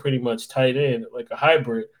receiver, pretty much tight end, like a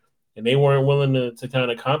hybrid. And they weren't willing to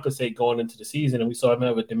kind of compensate going into the season. And we saw him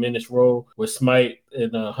have a diminished role with Smite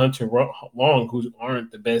and Hunter Long, who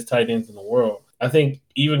aren't the best tight ends in the world. I think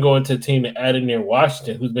even going to a team that added near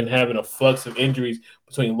Washington, who's been having a flux of injuries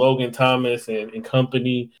between Logan Thomas and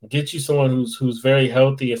company, get you someone who's very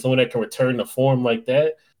healthy and someone that can return to form like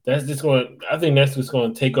that. I think that's just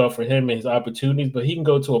going to take off for him and his opportunities, but he can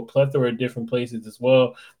go to a plethora of different places as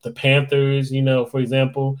well. The Panthers, for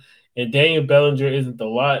example, and Daniel Bellinger isn't a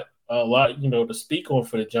lot, to speak on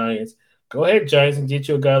for the Giants. Go ahead, Giants, and get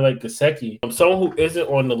you a guy like Gesicki. Someone who isn't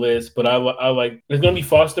on the list, but I like. There's going to be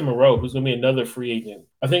Foster Moreau, who's going to be another free agent.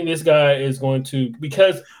 I think this guy is going to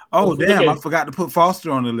because. Oh damn! I forgot to put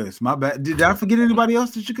Foster on the list. My bad. Did I forget anybody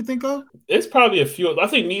else that you could think of? It's probably a few. I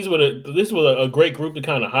think this was a great group to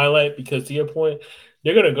kind of highlight because, to your point,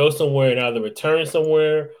 they're going to go somewhere and either return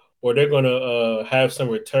somewhere, or they're going to have some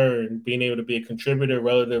return, being able to be a contributor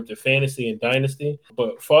relative to fantasy and dynasty.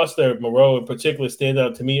 But Foster Moreau in particular stands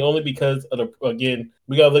out to me only because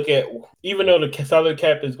we got to look at, even though the salary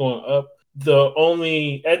cap is going up,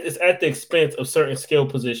 it's at the expense of certain skill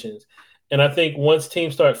positions. And I think once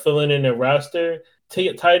teams start filling in their roster,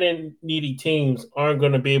 tight end needy teams aren't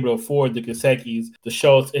going to be able to afford the Gesickis, the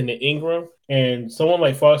Schultz, and the Ingram. And someone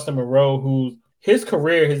like Foster Moreau, his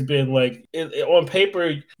career has been like, on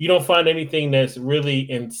paper, you don't find anything that's really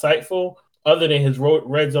insightful other than his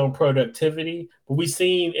red zone productivity. But we've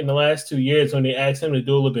seen in the last 2 years when they asked him to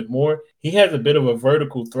do a little bit more, he has a bit of a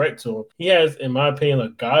vertical threat to him. He has, in my opinion, a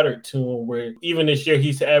Goddard to him, where even this year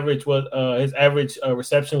his average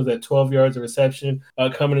reception was at 12 yards of reception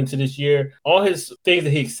coming into this year. All his things that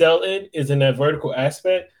he excelled in is in that vertical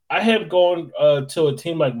aspect. I have gone to a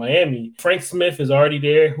team like Miami. Frank Smith is already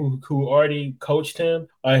there, who already coached him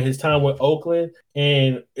his time with Oakland.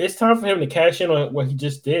 And it's time for him to cash in on what he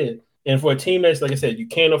just did. And for a team that's, like I said, you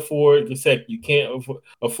can't afford Gesicki, you can't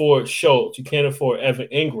afford Schultz, you can't afford Evan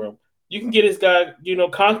Ingram. You can get this guy,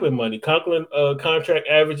 Conklin money. Conklin contract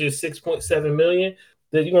averages $6.7 million.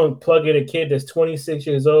 That you're going to plug in a kid that's 26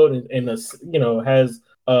 years old and has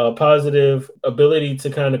positive ability to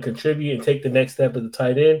kind of contribute and take the next step as a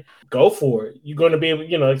tight end. Go for it. You're going to be able,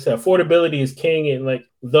 like I said, affordability is king. And like,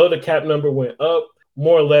 though the cap number went up,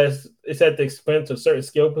 more or less it's at the expense of certain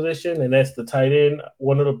skill position, and that's the tight end.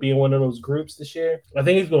 Being one of those groups this year. I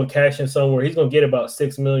think he's going to cash in somewhere. He's going to get about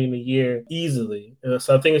 $6 million a year easily.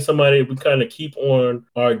 So I think it's somebody we kind of keep on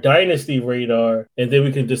our dynasty radar, and then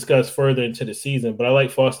we can discuss further into the season. But I like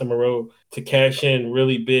Foster Moreau to cash in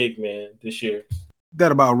really big, man, this year.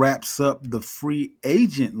 That about wraps up the free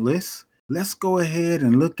agent list. Let's go ahead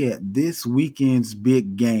and look at this weekend's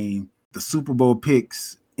big game, the Super Bowl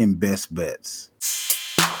picks and best bets.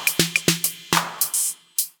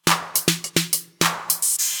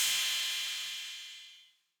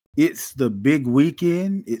 It's the big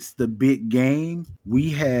weekend. It's the big game. We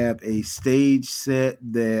have a stage set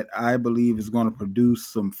that I believe is going to produce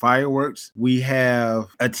some fireworks. We have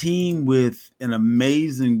a team with an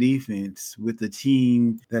amazing defense, with a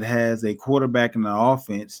team that has a quarterback in the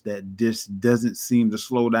offense that just doesn't seem to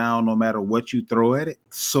slow down no matter what you throw at it.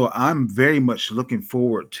 So I'm very much looking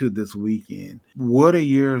forward to this weekend. What are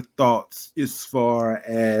your thoughts as far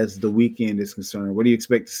as the weekend is concerned? What do you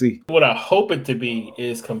expect to see? What I hope it to be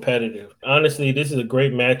is competitive. Honestly, this is a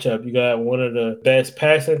great matchup. You got one of the best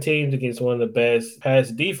passing teams against one of the best pass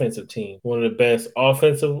defensive teams, one of the best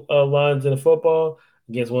offensive lines in the football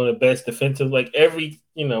against one of the best defensive,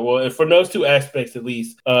 for those two aspects at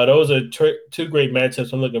least, those are two great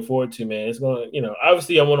matchups I'm looking forward to, man. It's going to,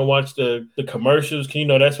 obviously I want to watch the commercials.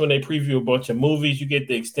 That's when they preview a bunch of movies. You get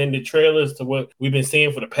the extended trailers to what we've been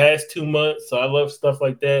seeing for the past 2 months. So I love stuff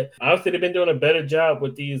like that. Obviously they've been doing a better job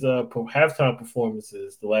with these halftime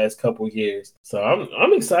performances the last couple of years. So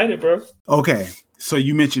I'm excited, bro. Okay. So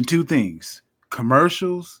you mentioned two things,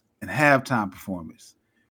 commercials and halftime performance.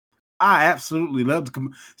 I absolutely love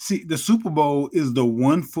see the Super Bowl is the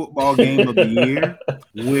one football game of the year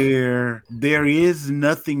where there is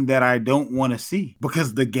nothing that I don't want to see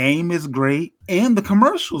because the game is great and the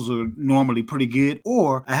commercials are normally pretty good,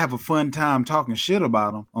 or I have a fun time talking shit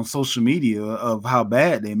about them on social media of how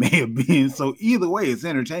bad they may have been. So either way, it's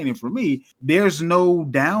entertaining for me. There's no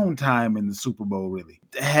downtime in the Super Bowl, really.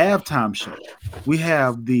 The halftime show, we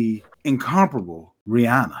have the incomparable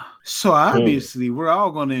Rihanna. So obviously we're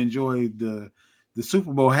all going to enjoy the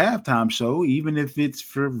Super Bowl halftime show, even if it's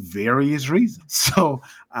for various reasons. So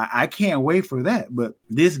I can't wait for that. But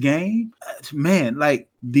this game, man,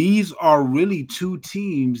 these are really two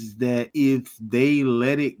teams that if they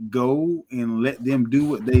let it go and let them do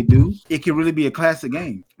what they do, it can really be a classic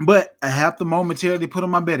game. But I have to momentarily put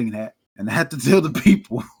on my betting hat and I have to tell the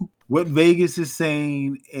people what Vegas is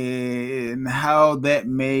saying and how that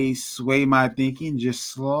may sway my thinking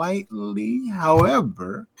just slightly.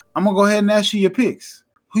 However, I'm going to go ahead and ask you your picks.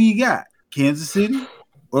 Who you got? Kansas City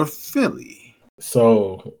or Philly?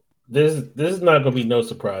 So this is not going to be no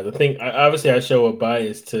surprise. I think obviously I show a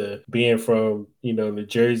bias to being from, New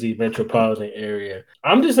Jersey metropolitan area.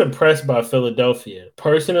 I'm just impressed by Philadelphia.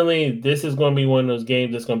 Personally, this is going to be one of those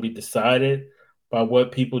games that's going to be decided by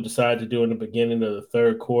what people decide to do in the beginning of the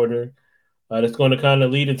third quarter. That's going to kind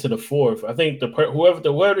of lead into the fourth. I think whoever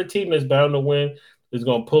the team that's bound to win is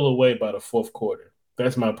going to pull away by the fourth quarter.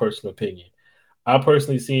 That's my personal opinion. I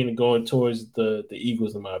personally see it going towards the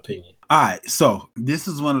Eagles, in my opinion. All right, so this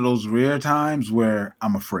is one of those rare times where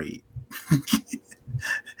I'm afraid.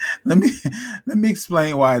 Let me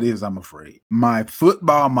explain why it is I'm afraid. My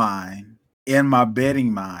football mind and my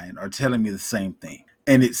betting mind are telling me the same thing.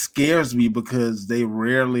 And it scares me because they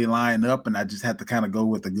rarely line up and I just have to kind of go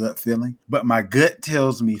with the gut feeling. But my gut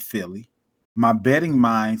tells me Philly. My betting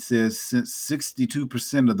mind says since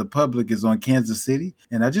 62% of the public is on Kansas City.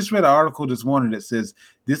 And I just read an article this morning that says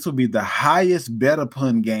this will be the highest bet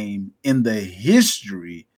upon game in the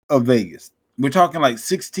history of Vegas. We're talking like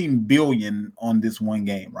 16 billion on this one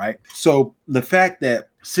game, right? So the fact that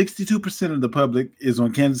 62% of the public is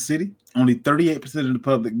on Kansas City, only 38% of the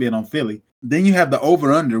public being on Philly. Then you have the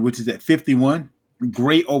over-under, which is at 51.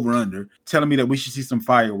 Great over-under, telling me that we should see some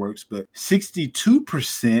fireworks. But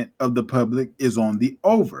 62% of the public is on the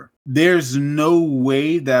over. There's no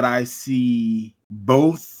way that I see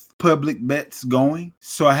both public bets going.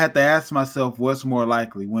 So I had to ask myself what's more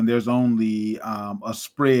likely when there's only a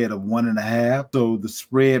spread of 1.5. So the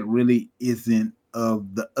spread really isn't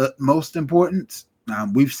of the utmost importance.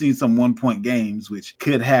 We've seen some 1-point games, which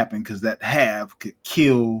could happen because that half could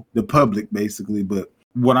kill the public, basically. But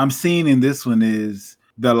what I'm seeing in this one is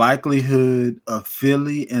the likelihood of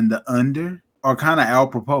Philly and the under are kind of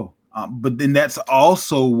apropos. But then that's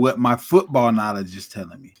also what my football knowledge is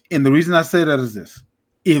telling me. And the reason I say that is this.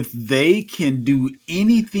 If they can do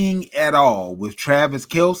anything at all with Travis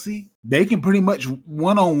Kelce, they can pretty much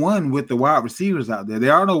one-on-one with the wide receivers out there.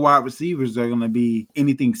 There are no wide receivers that are going to be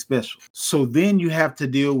anything special. So then you have to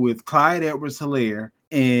deal with Clyde Edwards-Helaire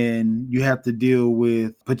and you have to deal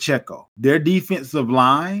with Pacheco. Their defensive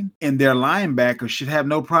line and their linebackers should have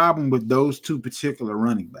no problem with those two particular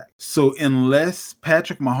running backs. So unless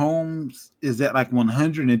Patrick Mahomes is at like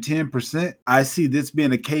 110%, I see this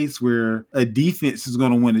being a case where a defense is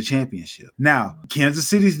going to win a championship. Now, Kansas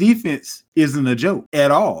City's defense isn't a joke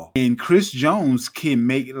at all. And Chris Jones can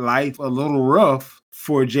make life a little rough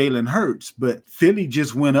for Jalen Hurts, but Philly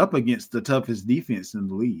just went up against the toughest defense in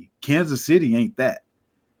the league. Kansas City ain't that.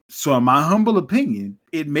 So in my humble opinion,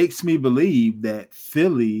 it makes me believe that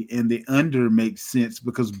Philly and the under makes sense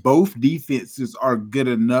because both defenses are good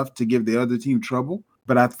enough to give the other team trouble.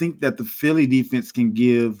 But I think that the Philly defense can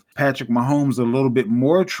give Patrick Mahomes a little bit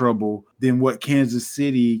more trouble than what Kansas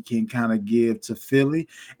City can kind of give to Philly.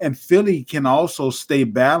 And Philly can also stay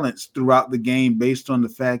balanced throughout the game based on the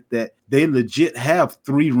fact that they legit have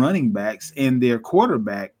 3 running backs and their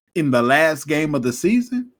quarterback in the last game of the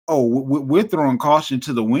season. Oh, we're throwing caution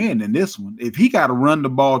to the wind in this one. If he got to run the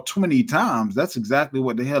ball 20 times, that's exactly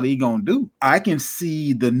what the hell he gonna do. I can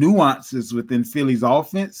see the nuances within Philly's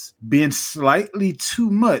offense being slightly too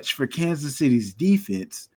much for Kansas City's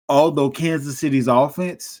defense, although Kansas City's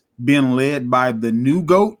offense being led by the new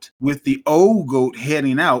GOAT with the old GOAT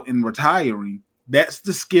heading out and retiring. That's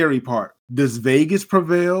the scary part. Does Vegas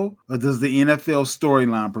prevail or does the NFL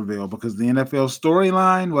storyline prevail? Because the NFL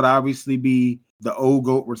storyline would obviously be the old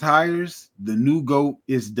GOAT retires, the new GOAT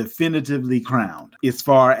is definitively crowned. As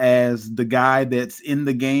far as the guy that's in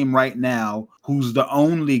the game right now, who's the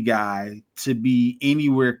only guy to be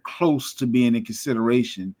anywhere close to being in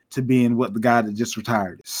consideration to being what the guy that just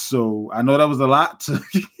retired. So I know that was a lot to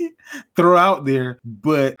throw out there,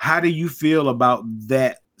 but how do you feel about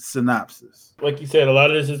that synopsis? Like you said, a lot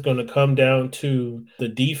of this is going to come down to the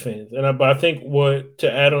defense. But I think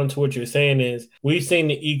to add on to what you're saying is we've seen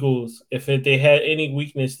the Eagles, if they had any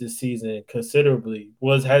weakness this season considerably,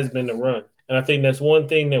 has been the run. And I think that's one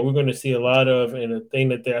thing that we're going to see a lot of, and a thing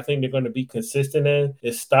that I think they're going to be consistent in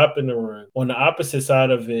is stopping the run. On the opposite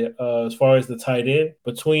side of it, as far as the tight end,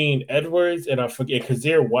 between Edwards and I forget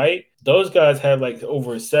Kazir White, those guys had like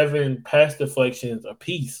over 7 pass deflections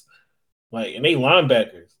apiece. Like, and they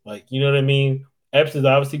linebackers. Like, you know what I mean? Epps is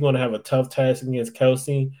obviously going to have a tough task against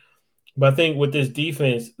Kelsey. But I think with this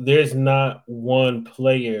defense, there's not one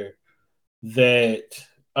player that,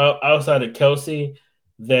 outside of Kelsey,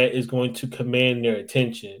 that is going to command their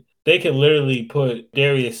attention. They can literally put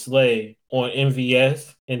Darius Slay on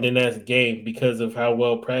MVS, and then that's game because of how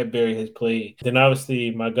well Bradbury has played. Then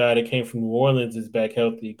obviously my guy that came from New Orleans is back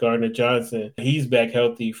healthy, Gardner Johnson. He's back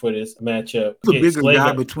healthy for this matchup. The bigger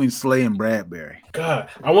guy between Slay and Bradbury. God,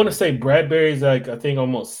 I want to say Bradbury's like, I think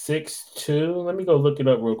almost 6'2". Let me go look it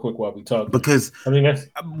up real quick while we talk. Because I mean, that's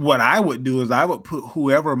what I would do is I would put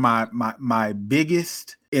whoever my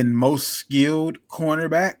biggest and most skilled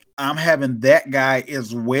cornerback, I'm having that guy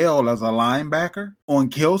as well as a linebacker on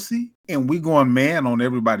Kelsey, and we going man on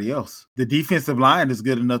everybody else. The defensive line is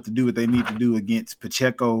good enough to do what they need to do against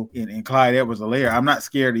Pacheco and Clyde Edwards-Helaire. I'm not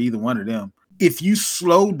scared of either one of them. If you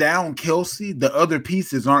slow down Kelsey, the other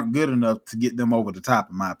pieces aren't good enough to get them over the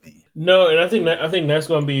top, in my opinion. No, and I think that's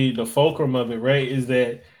going to be the fulcrum of it, right? Is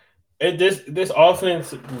that this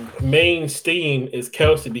offense main steam is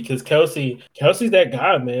Kelsey, because Kelsey's that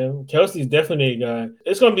guy, man. Kelsey's definitely a guy.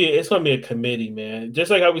 It's gonna be a committee, man. Just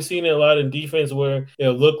like how we've seen it a lot in defense, where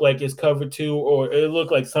it'll look like it's cover 2, or it'll look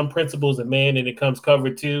like some principles of man, and it comes cover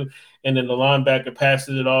 2, and then the linebacker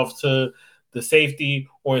passes it off to the safety,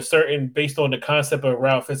 or based on the concept of a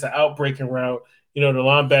route. If it's an outbreaking route, the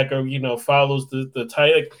linebacker, follows the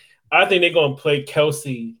tight. Like, I think they're going to play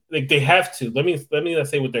Kelsey. Like, they have to. Let me not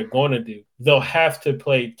say what they're going to do. They'll have to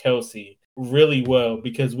play Kelsey really well,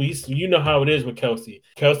 because you know how it is with Kelsey.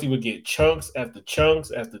 Kelsey would get chunks after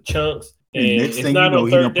chunks after chunks. And next thing you know,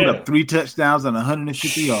 he's going to put up 3 touchdowns and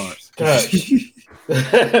 150 yards. But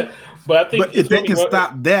if they can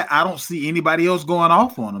stop that, I don't see anybody else going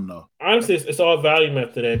off on them, though. Honestly, it's all volume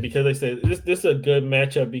after that, because they said this is a good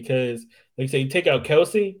matchup, because like say you take out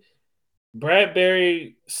Kelsey,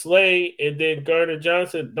 Bradbury, Slay, and then Gardner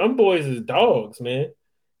Johnson. Them boys is dogs, man.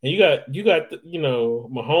 And you got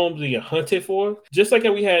Mahomes being hunted for, just like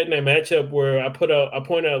how we had in that matchup where I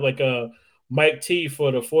point out like Mike T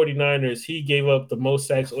for the 49ers. He gave up the most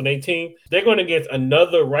sacks on their team. They're going against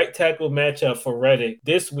another right tackle matchup for Reddick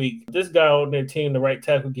this week. This guy on their team, the right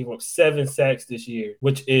tackle, gave up 7 sacks this year,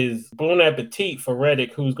 which is bon appetit for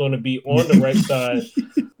Reddick, who's going to be on the right side,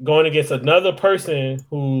 going against another person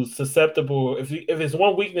who's susceptible. If it's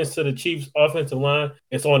one weakness to the Chiefs' offensive line,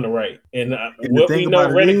 it's on the right. And what we know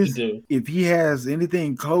Reddick to do, if he has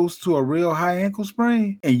anything close to a real high ankle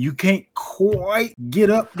sprain and you can't quite get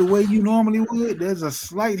up the way you normally Hollywood, there's a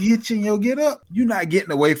slight hitch in your get up. You're not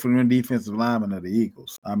getting away from the defensive lineman of the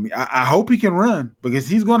Eagles. I mean, I hope he can run because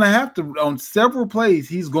he's going to have to, on several plays,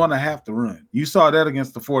 he's going to have to run. You saw that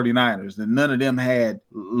against the 49ers, and none of them had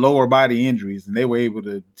lower body injuries, and they were able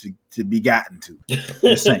to be gotten to.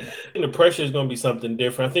 The pressure is going to be something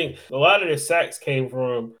different. I think a lot of the sacks came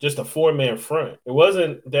from just a 4-man front. It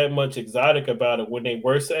wasn't that much exotic about it when they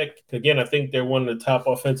were sacked. Again, I think they're one of the top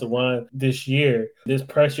offensive line this year. This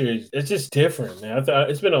pressure it's just different, man.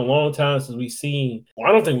 It's been a long time since we've seen. Well,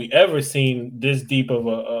 I don't think we ever seen this deep of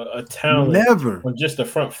a talent. Never on just the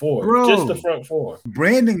front four. Bro, just the front four.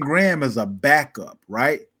 Brandon Graham is a backup,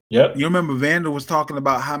 right? Yep. You remember Vander was talking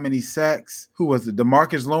about how many sacks? Who was it?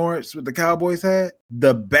 DeMarcus Lawrence with the Cowboys had?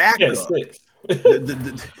 The backup. Yeah, 6.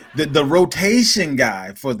 the rotation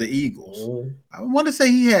guy for the Eagles. Mm-hmm. I want to say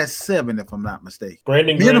he has 7, if I'm not mistaken.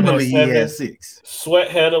 Brandon Graham minimally had 7. He has 6. Sweat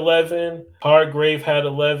had 11. Hargrave had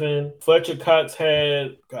 11. Fletcher Cox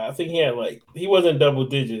had, I think he had he wasn't double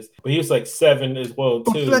digits, but he was 7 as well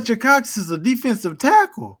too. But Fletcher Cox is a defensive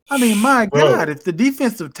tackle. I mean, my God, if the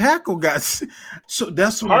defensive tackle got so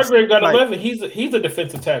that's what Hargrave got 11. He's a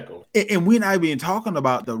defensive tackle. And we're not even talking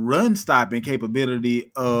about the run stopping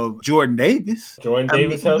capability of Jordan Davis. Jordan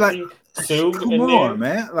Davis healthy. Sue come on,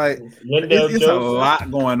 man. It's a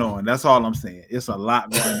lot going on. That's all I'm saying. It's a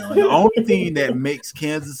lot going on. The only thing that makes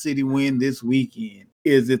Kansas City win this weekend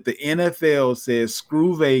is if the NFL says,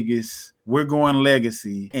 screw Vegas, we're going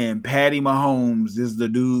legacy, and Patty Mahomes is the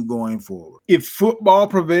dude going forward. If football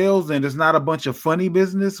prevails and it's not a bunch of funny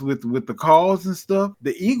business with the calls and stuff,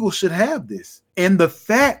 the Eagles should have this. And the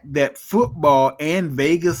fact that football and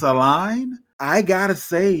Vegas align, I gotta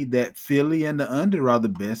say that Philly and the under are the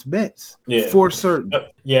best bets for certain.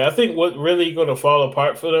 Yeah, I think what really going to fall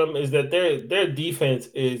apart for them is that their defense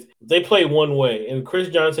is they play one way, and Chris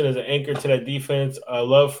Johnson is an anchor to that defense. I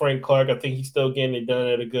love Frank Clark. I think he's still getting it done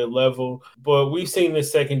at a good level, but we've seen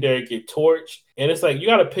this secondary get torched, and it's you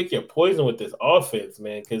got to pick your poison with this offense,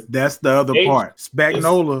 man. Because that's the other part.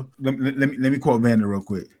 Spagnuolo. Let me quote Vander real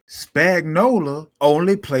quick. Spagnuolo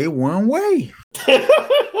only play one way.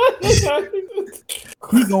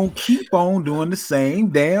 He gonna keep on doing the same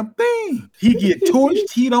damn thing. He get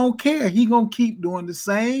torched, he don't care. He gonna keep doing the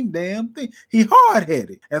same damn thing. He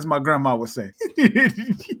hard-headed, as my grandma would say.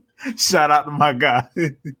 Shout out to my guy.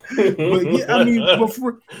 But yeah, I mean,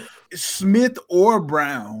 before Smith or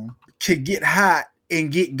Brown could get hot and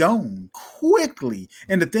get gone quickly.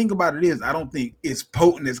 And the thing about it is, I don't think as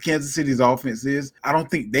potent as Kansas City's offense is, I don't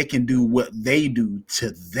think they can do what they do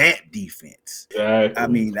to that defense. Exactly. I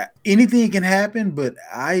mean, anything can happen, but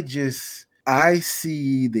I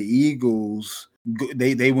see the Eagles,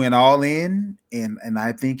 they went all in, and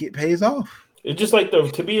I think it pays off. It's just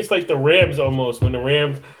to me, it's like the Rams almost. When the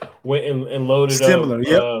Rams went and loaded similar,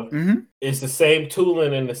 up. Yep. It's the same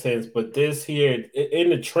tooling in a sense, but this here,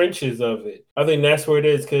 in the trenches of it, I think that's where it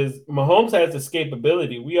is, because Mahomes has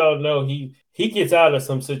escapability. We all know he gets out of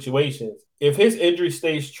some situations. If his injury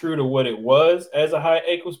stays true to what it was as a high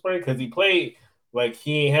ankle sprain, because he played like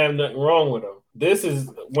he ain't have nothing wrong with him. This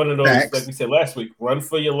is one of those, like we said last week, run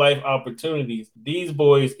for your life opportunities. These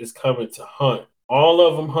boys is coming to hunt. All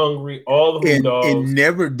of them hungry, all of them dogs. And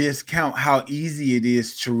never discount how easy it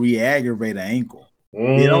is to re-aggravate an ankle.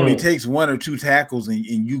 It only takes 1 or 2 tackles and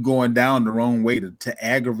you going down the wrong way to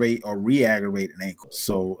aggravate or re-aggravate an ankle.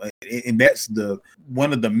 So, and that's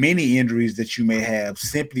one of the many injuries that you may have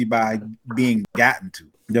simply by being gotten to.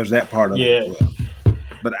 There's that part of it as well.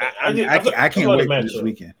 But I can't wait for this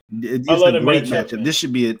weekend. It's a great matchup. This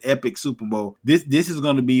should be an epic Super Bowl. This is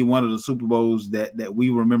going to be one of the Super Bowls that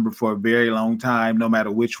we remember for a very long time, no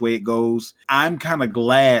matter which way it goes. I'm kind of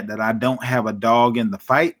glad that I don't have a dog in the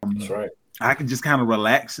fight. That's right. I can just kind of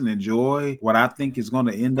relax and enjoy what I think is going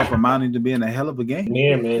to end up amounting to being a hell of a game.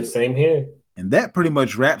 Yeah, man. Same here. And that pretty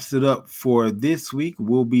much wraps it up for this week.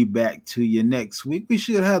 We'll be back to you next week. We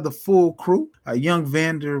should have the full crew. Young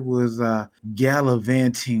Vander was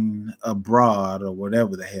gallivanting abroad or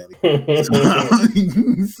whatever the hell.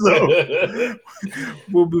 So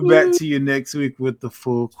we'll be back to you next week with the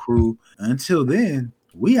full crew. Until then,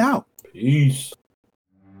 we out. Peace.